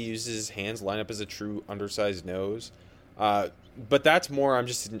how well he uses his hands, line up as a true undersized nose. But that's more, I'm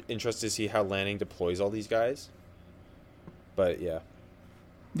just interested to see how Lanning deploys all these guys. But yeah.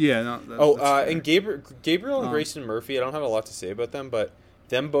 Yeah. No, and Gabriel and Grayson Murphy, I don't have a lot to say about them, but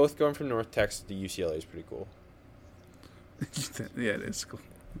them both going from North Texas to UCLA is pretty cool. Yeah, it is cool.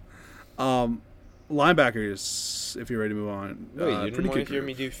 Linebackers, if you're ready to move on. Wait, you didn't want to hear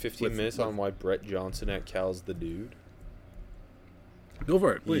me do 15 minutes on why Brett Johnson at Cal's the dude? Go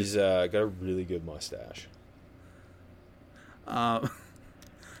for it, please. He's got a really good mustache.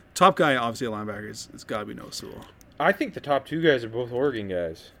 Top guy, obviously, at linebacker it's got to be Noah Sewell. I think the top two guys are both Oregon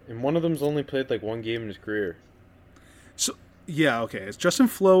guys, and one of them's only played like one game in his career. So yeah, okay. Justin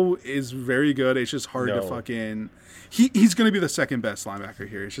Flo is very good. It's just hard to fucking. He's going to be the second best linebacker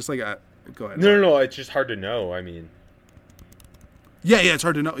here. It's just like go ahead. No. It's just hard to know. I mean, yeah, it's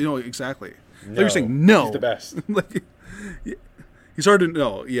hard to know. You know exactly. No, you're saying no. He's the best. Like, he's hard to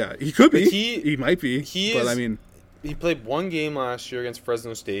know. Yeah, he could be. He might be. But I mean, he played one game last year against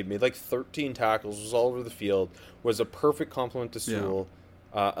Fresno State. Made like 13 tackles. Was all over the field. Was a perfect complement to Sewell.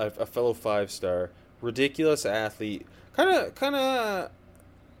 Yeah. A fellow 5-star. Ridiculous athlete. Kind of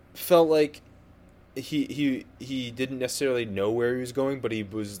felt like he didn't necessarily know where he was going, but he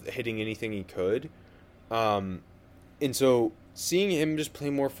was hitting anything he could. And so seeing him just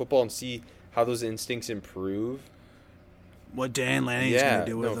play more football and see how those instincts improve. What Dan Lanning's going to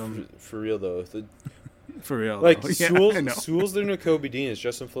do with him. For real, though. For real. Like, Sewell's their Nakobe Dean. Is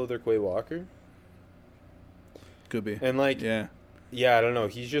Justin Flo their Quay Walker? Could be. And, like, yeah, I don't know.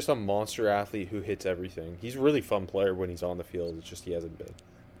 He's just a monster athlete who hits everything. He's a really fun player when he's on the field. It's just he hasn't been.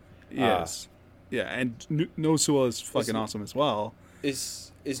 Yes. Yeah, and Noah Sewell is fucking awesome as well.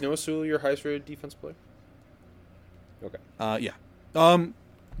 Is Noah Sewell your highest rated defense player? Okay. Yeah.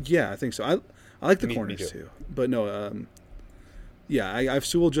 Yeah, I think so. I like the corners too. But no, yeah, I have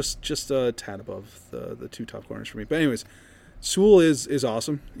Sewell just a tad above the two top corners for me. But anyways, Sewell is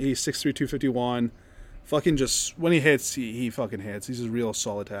awesome. He's 6'3", 251. Fucking just when he hits, he fucking hits. He's a real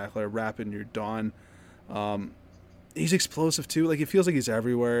solid tackler. Rapid, and you're done. He's explosive too. Like it feels like he's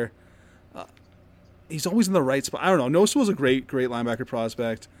everywhere. He's always in the right spot. I don't know. Noah Sewell's a great linebacker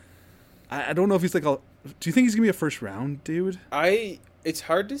prospect. I don't know if he's like a. Do you think he's gonna be a first round dude? It's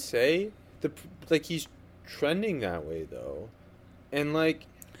hard to say. He's trending that way though, and like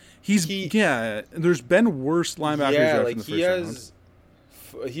there's been worse linebackers drafted in the first round.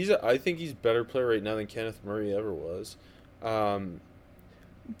 I think he's a better player right now than Kenneth Murray ever was.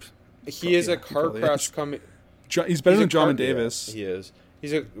 He is a car crash coming. He's better than John Davis. Yeah, he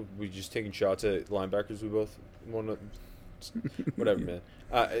is. We just taking shots at linebackers. We both want to. Whatever, man.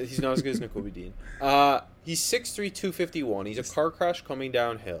 He's not as good as Nakobe Dean. He's 6'3", 251. He's a car crash coming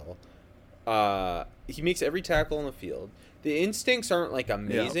downhill. He makes every tackle on the field. The instincts aren't like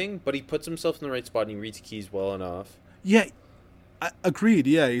amazing, but he puts himself in the right spot and he reads keys well enough. Yeah. Agreed.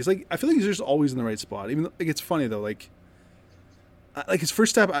 Yeah, he's like. I feel like he's just always in the right spot. Even like it's funny though. Like his first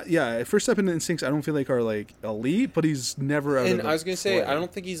step. First step into instincts. I don't feel like are like elite, but he's never. Out and of I was gonna say, I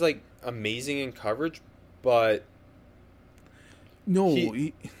don't think he's like amazing in coverage, but no,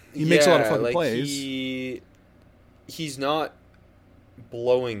 he makes a lot of fucking plays. He's not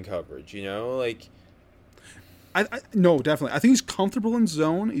blowing coverage. You know, like. No, definitely. I think he's comfortable in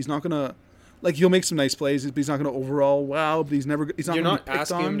zone. He's not gonna. Like he'll make some nice plays, but he's not going to overall wow. But he's not. You're not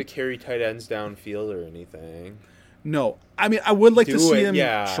asking him to carry tight ends downfield or anything. No, I mean I would like to see him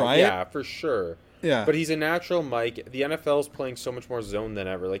try it. Yeah, for sure. Yeah, but he's a natural Mike. The NFL is playing so much more zone than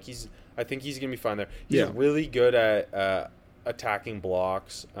ever. Like I think he's going to be fine there. He's really good at attacking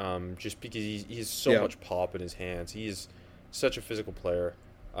blocks. Just because he's so much pop in his hands. He's such a physical player.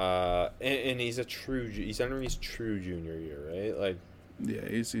 And he's he's entering his true junior year, right? Like. Yeah,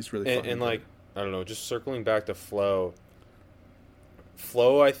 he's really fun. And like, I don't know, just circling back to Flo,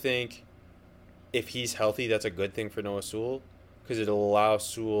 I think if he's healthy, that's a good thing for Noah Sewell because it'll allow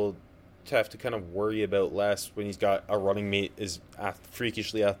Sewell to have to kind of worry about less when he's got a running mate is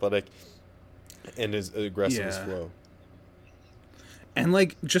freakishly athletic and as aggressive as Flo. And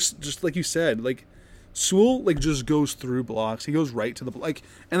like, just like you said, like Sewell like just goes through blocks. He goes right to the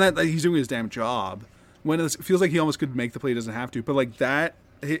and that he's doing his damn job. When it feels like he almost could make the play, he doesn't have to. But like that,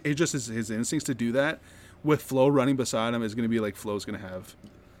 it just is his instincts to do that. With Flo running beside him is going to be like Flo's going to have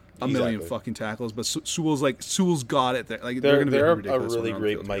a million fucking tackles. But Sewell's got it. Like they're going to be a ridiculous. really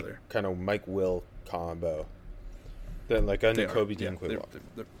great Mike Will combo. Then like a They are. Nakobe Yeah, Dean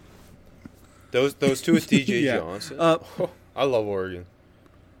they're- Those two with DJ Yeah. Johnson. I love Oregon.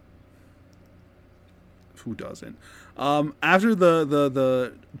 Who doesn't? After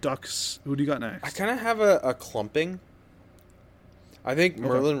the Ducks, who do you got next? I kind of have a clumping. I think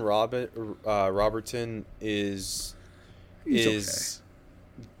Merlin Robertson is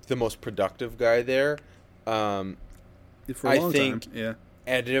the most productive guy there. For a long think time. Yeah.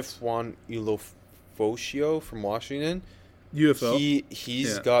 Edith Juan Ilofosio from Washington. UFO.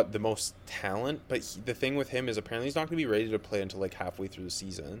 He's got the most talent, but the thing with him is apparently he's not going to be ready to play until like halfway through the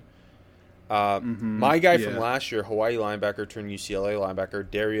season. My guy from last year, Hawaii linebacker turned UCLA linebacker,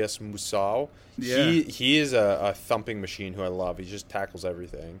 Darius Musau. Yeah. He is a thumping machine who I love. He just tackles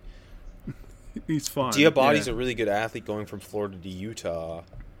everything. He's fun. Diabate's a really good athlete going from Florida to Utah.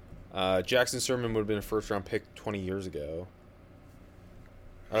 Jackson Sermon would have been a first-round pick 20 years ago.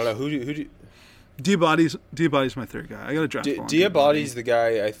 I don't know. Who do Diabate's my third guy. I got to draft one. Diabate's the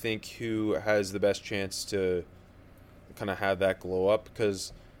guy, I think, who has the best chance to kind of have that glow up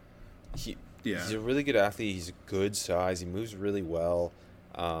because he's a really good athlete. He's a good size. He moves really well.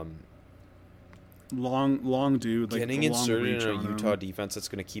 Long dude. Like, getting inserted in a Utah defense that's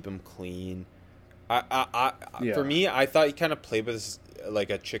going to keep him clean. For me, I thought he kind of played with his, like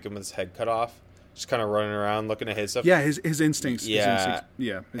a chicken with his head cut off, just kind of running around looking at his stuff. Yeah, his instincts. Yeah,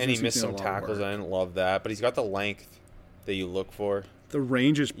 his and he missed some tackles. I didn't love that, but he's got the length that you look for. The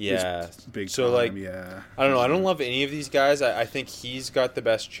range is big. So time, I don't know. I don't love any of these guys. I think he's got the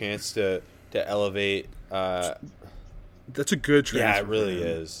best chance to elevate. That's a good transfer. Yeah, it really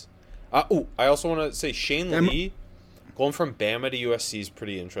is. I also want to say Shane Lee going from Bama to USC is a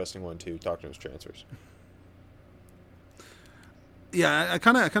pretty interesting one too. Talking to his transfers. Yeah, I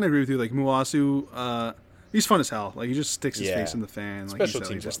kind of agree with you. Like Muasu, he's fun as hell. Like he just sticks his face in the fan. Like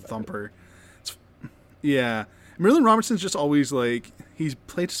he's just thumper. Merlin Robertson's just always like he's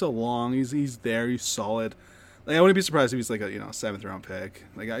played so long. He's there. He's solid. Like I wouldn't be surprised if he's like a 7th round pick.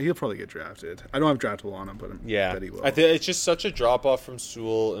 Like he'll probably get drafted. I don't have draftable on him, but I bet he will. I think it's just such a drop off from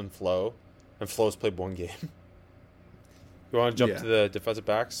Sewell and Flo, and Flo's played one game. You want to jump to the defensive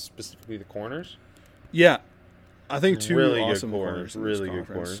backs, specifically the corners? Yeah, I think two really awesome good corners. Really good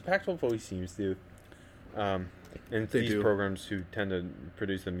conference. corners. Pac-12 always seems to. And they these do. programs who tend to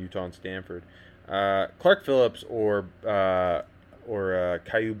produce them, Utah and Stanford. Clark Phillips or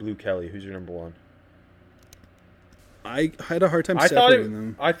Caillou Blue Kelly. Who's your number one? I had a hard time separating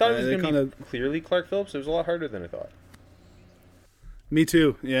them. I thought it was going to be clearly Clark Phillips. It was a lot harder than I thought. Me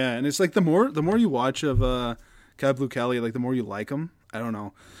too. Yeah, and it's like the more you watch of Caillou Blue Kelly, like the more you like him. I don't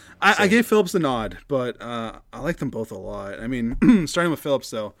know. I gave Phillips the nod, but I like them both a lot. I mean, starting with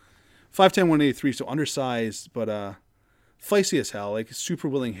Phillips though, 5'10", 183, so undersized, but feisty as hell. Like super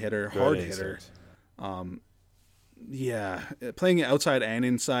willing hitter, hard hitter. Playing outside and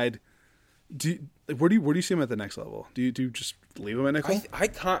inside. Where do you see him at the next level? Do you just leave him at nickel? I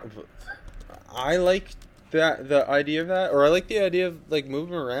can't. I like the idea of that, or I like the idea of like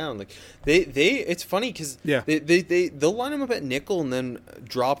moving around. Like they it's funny because they'll line him up at nickel and then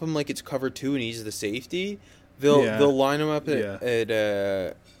drop him like it's cover 2 and he's the safety. They'll line him up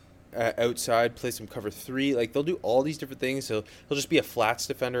at outside, play some cover 3. Like they'll do all these different things. He'll just be a flats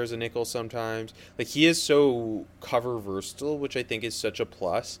defender as a nickel sometimes. Like he is so cover versatile, which I think is such a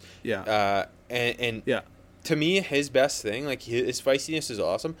plus. To me, his best thing, like his feistiness is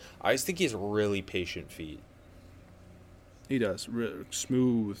awesome. I just think he has really patient feet. He does.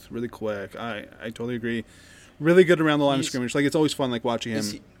 Smooth, really quick. I totally agree. Really good around the line of scrimmage. Like it's always fun, like watching him,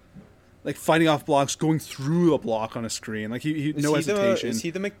 like fighting off blocks, going through a block on a screen. Like he no hesitation. Is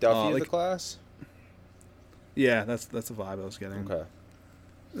he the McDuffie of the class? Yeah, that's the vibe I was getting. Okay,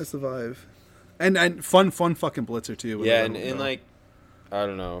 that's the vibe, and fun fucking blitzer too. Yeah, and like I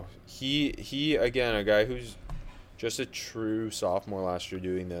don't know, he again a guy who's just a true sophomore last year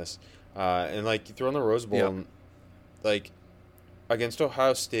doing this, and like you throw in the Rose Bowl, and, like against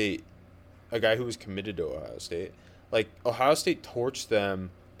Ohio State, a guy who was committed to Ohio State, like Ohio State torched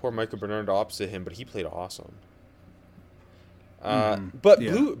them. Poor Michael Bernard opposite him, but he played awesome.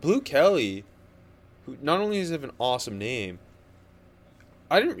 Blue Kelly, who not only does he have an awesome name,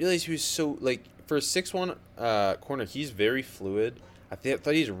 I didn't realize he was so, like, for a 6'1" corner, he's very fluid. I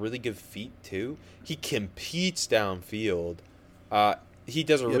thought he has really good feet, too. He competes downfield. He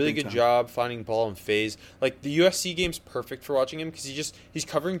does a really good job finding ball in phase. Like, the USC game's perfect for watching him because he's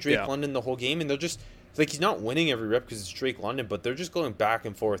covering Drake London the whole game, and they're just... Like, he's not winning every rep because it's Drake London, but they're just going back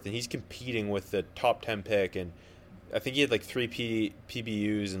and forth, and he's competing with the top 10 pick, and I think he had, like, 3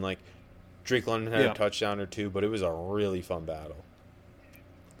 PBUs, and, like, Drake London had a touchdown or 2, but it was a really fun battle.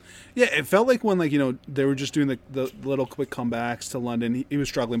 Yeah, it felt like when they were just doing the little quick comebacks to London, he was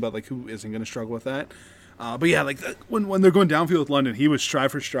struggling, but who isn't going to struggle with that? But yeah, when they're going downfield with London, he was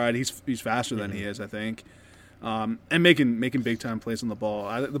stride for stride. He's faster than he is, I think, and making big time plays on the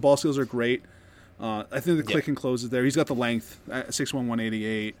ball. The ball skills are great. I think the click and close is there. He's got the length, 6'1",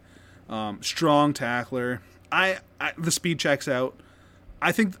 188. Strong tackler. The speed checks out.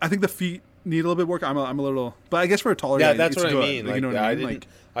 I think the feet need a little bit of work. I'm a little, but I guess for a taller guy, that's what I good. mean. You know what I mean?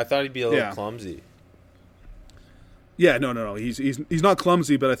 I thought he'd be a little clumsy. Yeah, no. He's not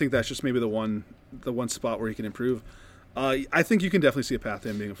clumsy, but I think that's just maybe the one spot where he can improve. I think you can definitely see a path to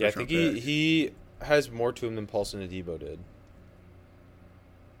him being a first round pick. I think he has more to him than Paulson Adebo did.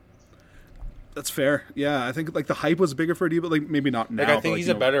 That's fair. Yeah, I think the hype was bigger for Adebo. Maybe not now. I think he's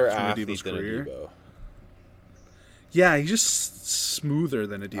a better athlete Adebo's than career. Adebo. Yeah, he's just smoother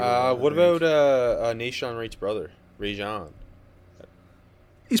than Adebo. What about Nashawn Wright's brother, Rajon?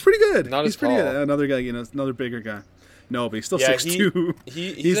 He's pretty good. Not he's as pretty tall. good. Another guy, another bigger guy. No, but he's still 6'2".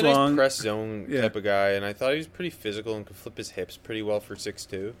 He's a long. nice press zone type of guy, and I thought he was pretty physical and could flip his hips pretty well for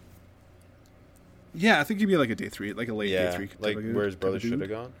 6'2". Yeah, I think he'd be like a day three, like a late day three. Like where his brother should have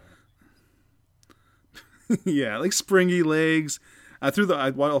gone. Yeah, springy legs. I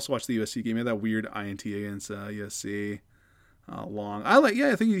also watched the USC game. He had that weird INT against USC. Long.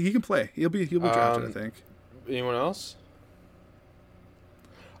 I think he can play. He'll be drafted. I think. Anyone else?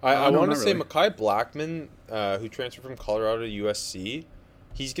 I want to say really. Mekhi Blackman, who transferred from Colorado to USC.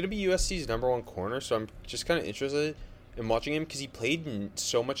 He's going to be USC's #1 corner, so I'm just kind of interested in watching him because he played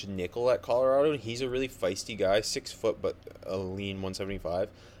so much nickel at Colorado, and he's a really feisty guy, 6 foot but a lean 175.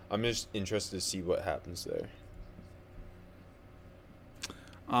 I'm just interested to see what happens there.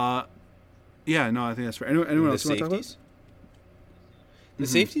 Yeah, no, I think that's fair. Anyone else you want to talk about? The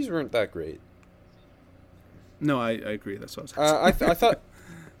safeties weren't that great. No, I agree. That's what I was I thought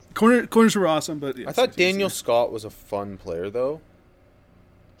corners were awesome, but I thought Daniel Scott was a fun player, though.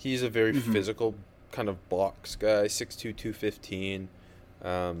 He's a very physical kind of box guy, 6'2", 215.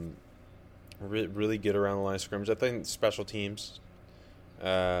 Really good around the line of scrimmage. I think special teams.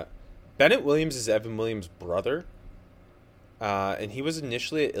 Bennett Williams is Evan Williams' brother. And he was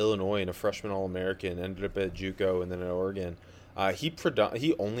initially at Illinois and a freshman All-American, ended up at JUCO and then at Oregon.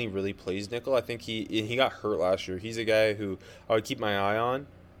 He only really plays nickel. I think he got hurt last year. He's a guy who I would keep my eye on.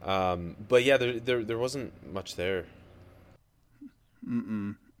 But yeah, there wasn't much there.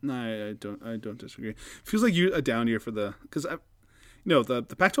 No, I don't disagree. Feels like a down year for because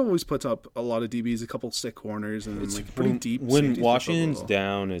the Pac-12 always puts up a lot of DBs, a couple stick corners, and then pretty deep. When Washington's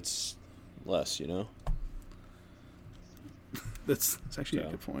down, it's less, That's actually a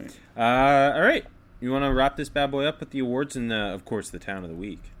good point. All right. You want to wrap this bad boy up with the awards and, of course, the town of the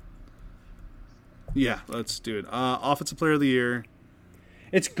week? Yeah, let's do it. Offensive Player of the Year.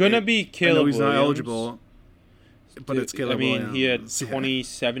 It's going to be Caleb Williams. I know he's not eligible, but it's Caleb Williams. He had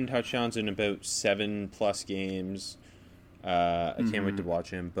 27 touchdowns in about 7+ games. I can't wait to watch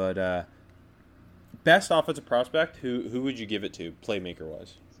him. But best offensive prospect, who would you give it to,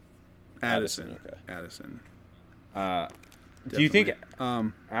 playmaker-wise? Addison. Okay. Addison. Do you think?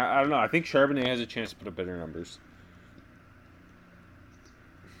 I don't know. I think Charbonnet has a chance to put up better numbers.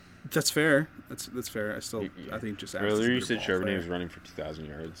 That's fair. That's fair. I think just earlier you said Charbonnet was running for 2,000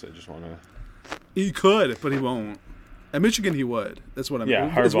 yards. I just want to. He could, but he won't. At Michigan, he would. That's what I'm. Yeah,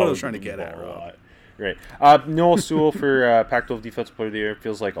 that's what I was trying to get at. Right. Noah Sewell for Pac-12 Defensive Player of the Year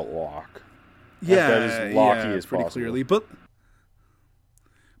feels like a lock. Yeah, that is locky as pretty possible. clearly. But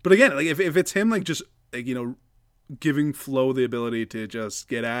again, if it's him, just giving Flo the ability to just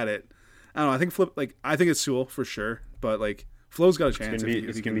get at it. I don't know. I think it's Sewell for sure, but Flo's got a chance.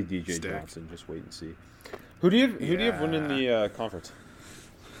 It's gonna be DJ Johnson. Just wait and see. Who do you have winning the conference?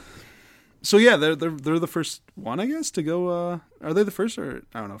 So yeah, they're the first one, I guess, to go. Are they the first, or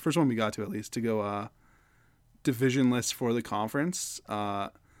I don't know, first one we got to at least to go divisionless for the conference.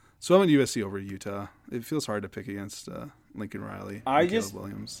 So I went USC over Utah. It feels hard to pick against Lincoln Riley. Caleb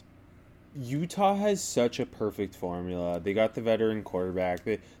Williams. Utah has such a perfect formula. They got the veteran quarterback.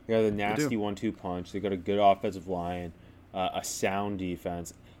 They got a nasty 1-2 punch. They got a good offensive line, a sound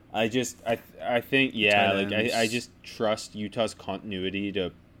defense. I just trust Utah's continuity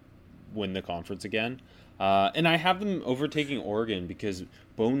to win the conference again. And I have them overtaking Oregon because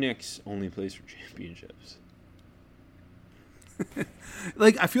Bo Nix only plays for championships.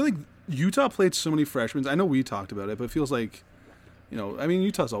 I feel like Utah played so many freshmen. I know we talked about it, but it feels like,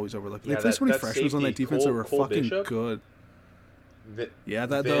 Utah's always overlooked. They played so many freshmen on that defense that were fucking Bishop? good. The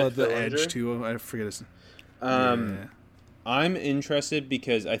edge too. I forget his. I'm interested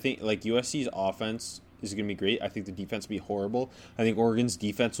because I think USC's offense is going to be great. I think the defense will be horrible. I think Oregon's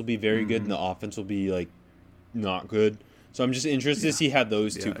defense will be very good, and the offense will be like not good. So I'm just interested to see how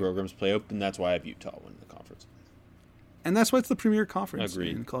those two programs play out, and that's why I have Utah winning the conference. And that's why it's the premier conference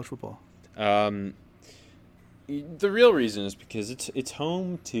Agreed. in college football. The real reason is because it's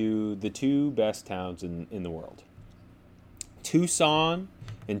home to the two best towns in the world. Tucson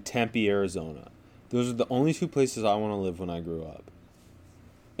and Tempe, Arizona. Those are the only two places I want to live when I grew up.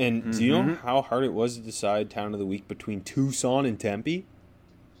 And do you know how hard it was to decide town of the week between Tucson and Tempe?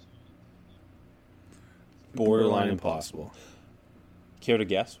 Borderline impossible. Care to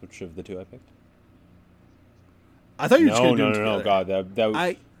guess which of the two I picked? I thought you were just going to do them No, together.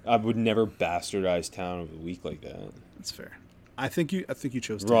 God, I would never bastardize town of the week like that. That's fair. I think you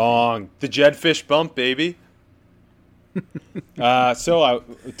chose Wrong. The Jedfish bump, baby.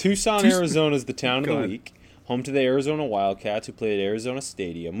 Tucson, Arizona is the town of the week. Home to the Arizona Wildcats, who played at Arizona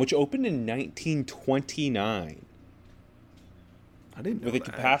Stadium, which opened in 1929. I didn't know with a that.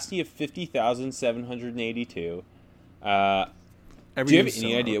 capacity of 50,782. Do you have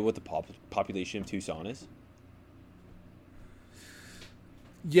any idea what the population of Tucson is?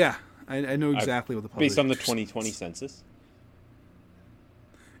 Yeah, I know exactly what the population based on the 2020 census.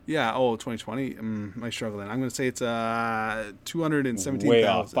 Yeah, 2020. I struggle then. I'm going to say it's 217,000. Way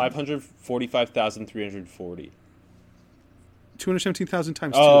off. 545,340. 217,000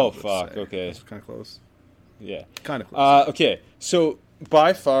 times 2. Oh, fuck. Okay. That's kind of close. Yeah. Kind of close. Okay, so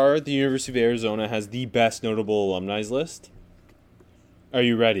by far, the University of Arizona has the best notable alumni list. Are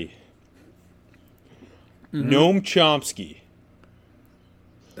you ready? Noam Chomsky.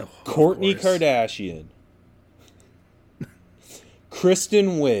 Kourtney Kardashian.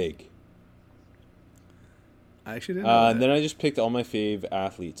 Kristen Wiig. I actually didn't know that. Then I just picked all my fave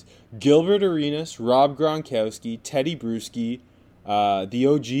athletes. Gilbert Arenas, Rob Gronkowski, Teddy Bruschi, the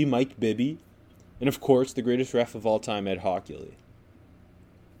OG Mike Bibby, and of course, the greatest ref of all time, Ed Hockley.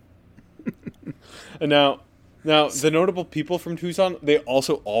 And now, the notable people from Tucson, they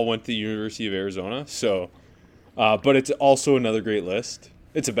also all went to the University of Arizona, so, but it's also another great list.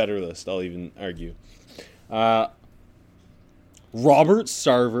 It's a better list, I'll even argue. Robert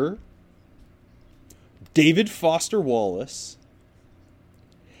Sarver, David Foster Wallace,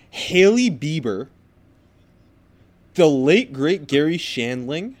 Haley Bieber, the late great Gary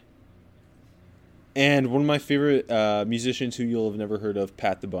Shandling, and one of my favorite musicians who you'll have never heard of,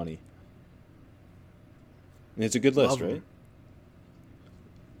 Pat the Bunny. And it's a good list, right?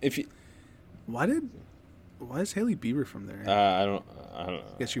 Why is Haley Bieber from there? I don't know. I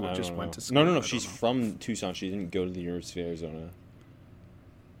guess she just went to school. No. She's from Tucson. She didn't go to the University of Arizona.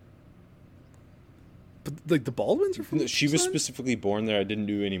 But like the Baldwins are from No, she was Tucson? specifically born there. I didn't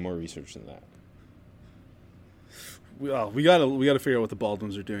do any more research than that. Well, we gotta figure out what the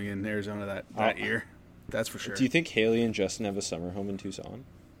Baldwins are doing in Arizona that year. That's for sure. Do you think Haley and Justin have a summer home in Tucson?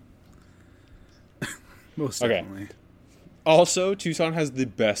 Most definitely. Also, Tucson has the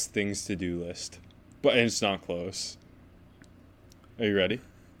best things to do list, but it's not close. Are you ready?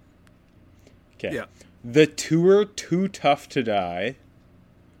 Okay. Yeah. The tour Too Tough to Die,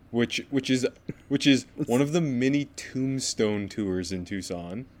 which is one of the many Tombstone tours in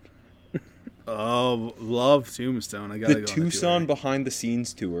Tucson. Oh, love Tombstone. I gotta The go. Tucson Behind the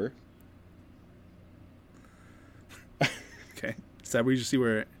Scenes tour. Okay. Is that where you just see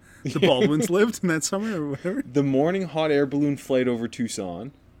where the Baldwins lived in that summer or whatever? The morning hot air balloon flight over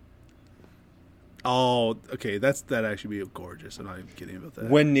Tucson. Oh, okay. That actually be gorgeous. I'm not even kidding about that.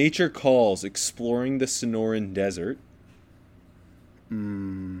 When Nature Calls, exploring the Sonoran Desert.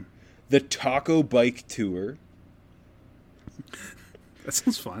 The Taco Bike Tour. That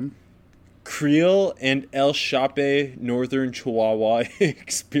sounds fun. Creel and El Chape Northern Chihuahua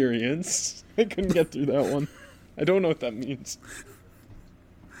Experience. I couldn't get through that one. I don't know what that means.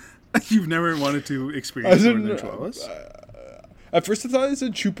 You've never wanted to experience Northern Chihuahuas? At first I thought it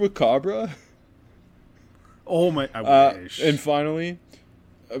said Chupacabra. Oh my, I wish. And finally,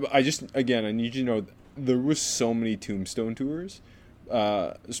 I need you to know, there was so many Tombstone tours,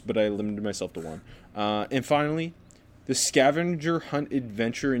 but I limited myself to one. And finally, the Scavenger Hunt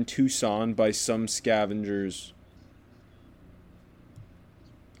Adventure in Tucson by some scavengers.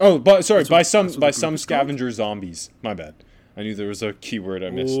 Oh, by some scavenger zombies. My bad. I knew there was a keyword I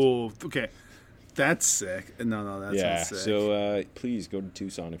missed. Oh, okay. That's sick. No, that's sick. So please go to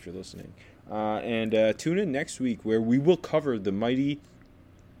Tucson if you're listening. And tune in next week where we will cover the mighty...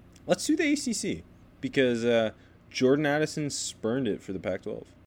 Let's do the ACC because Jordan Addison spurned it for the Pac-12.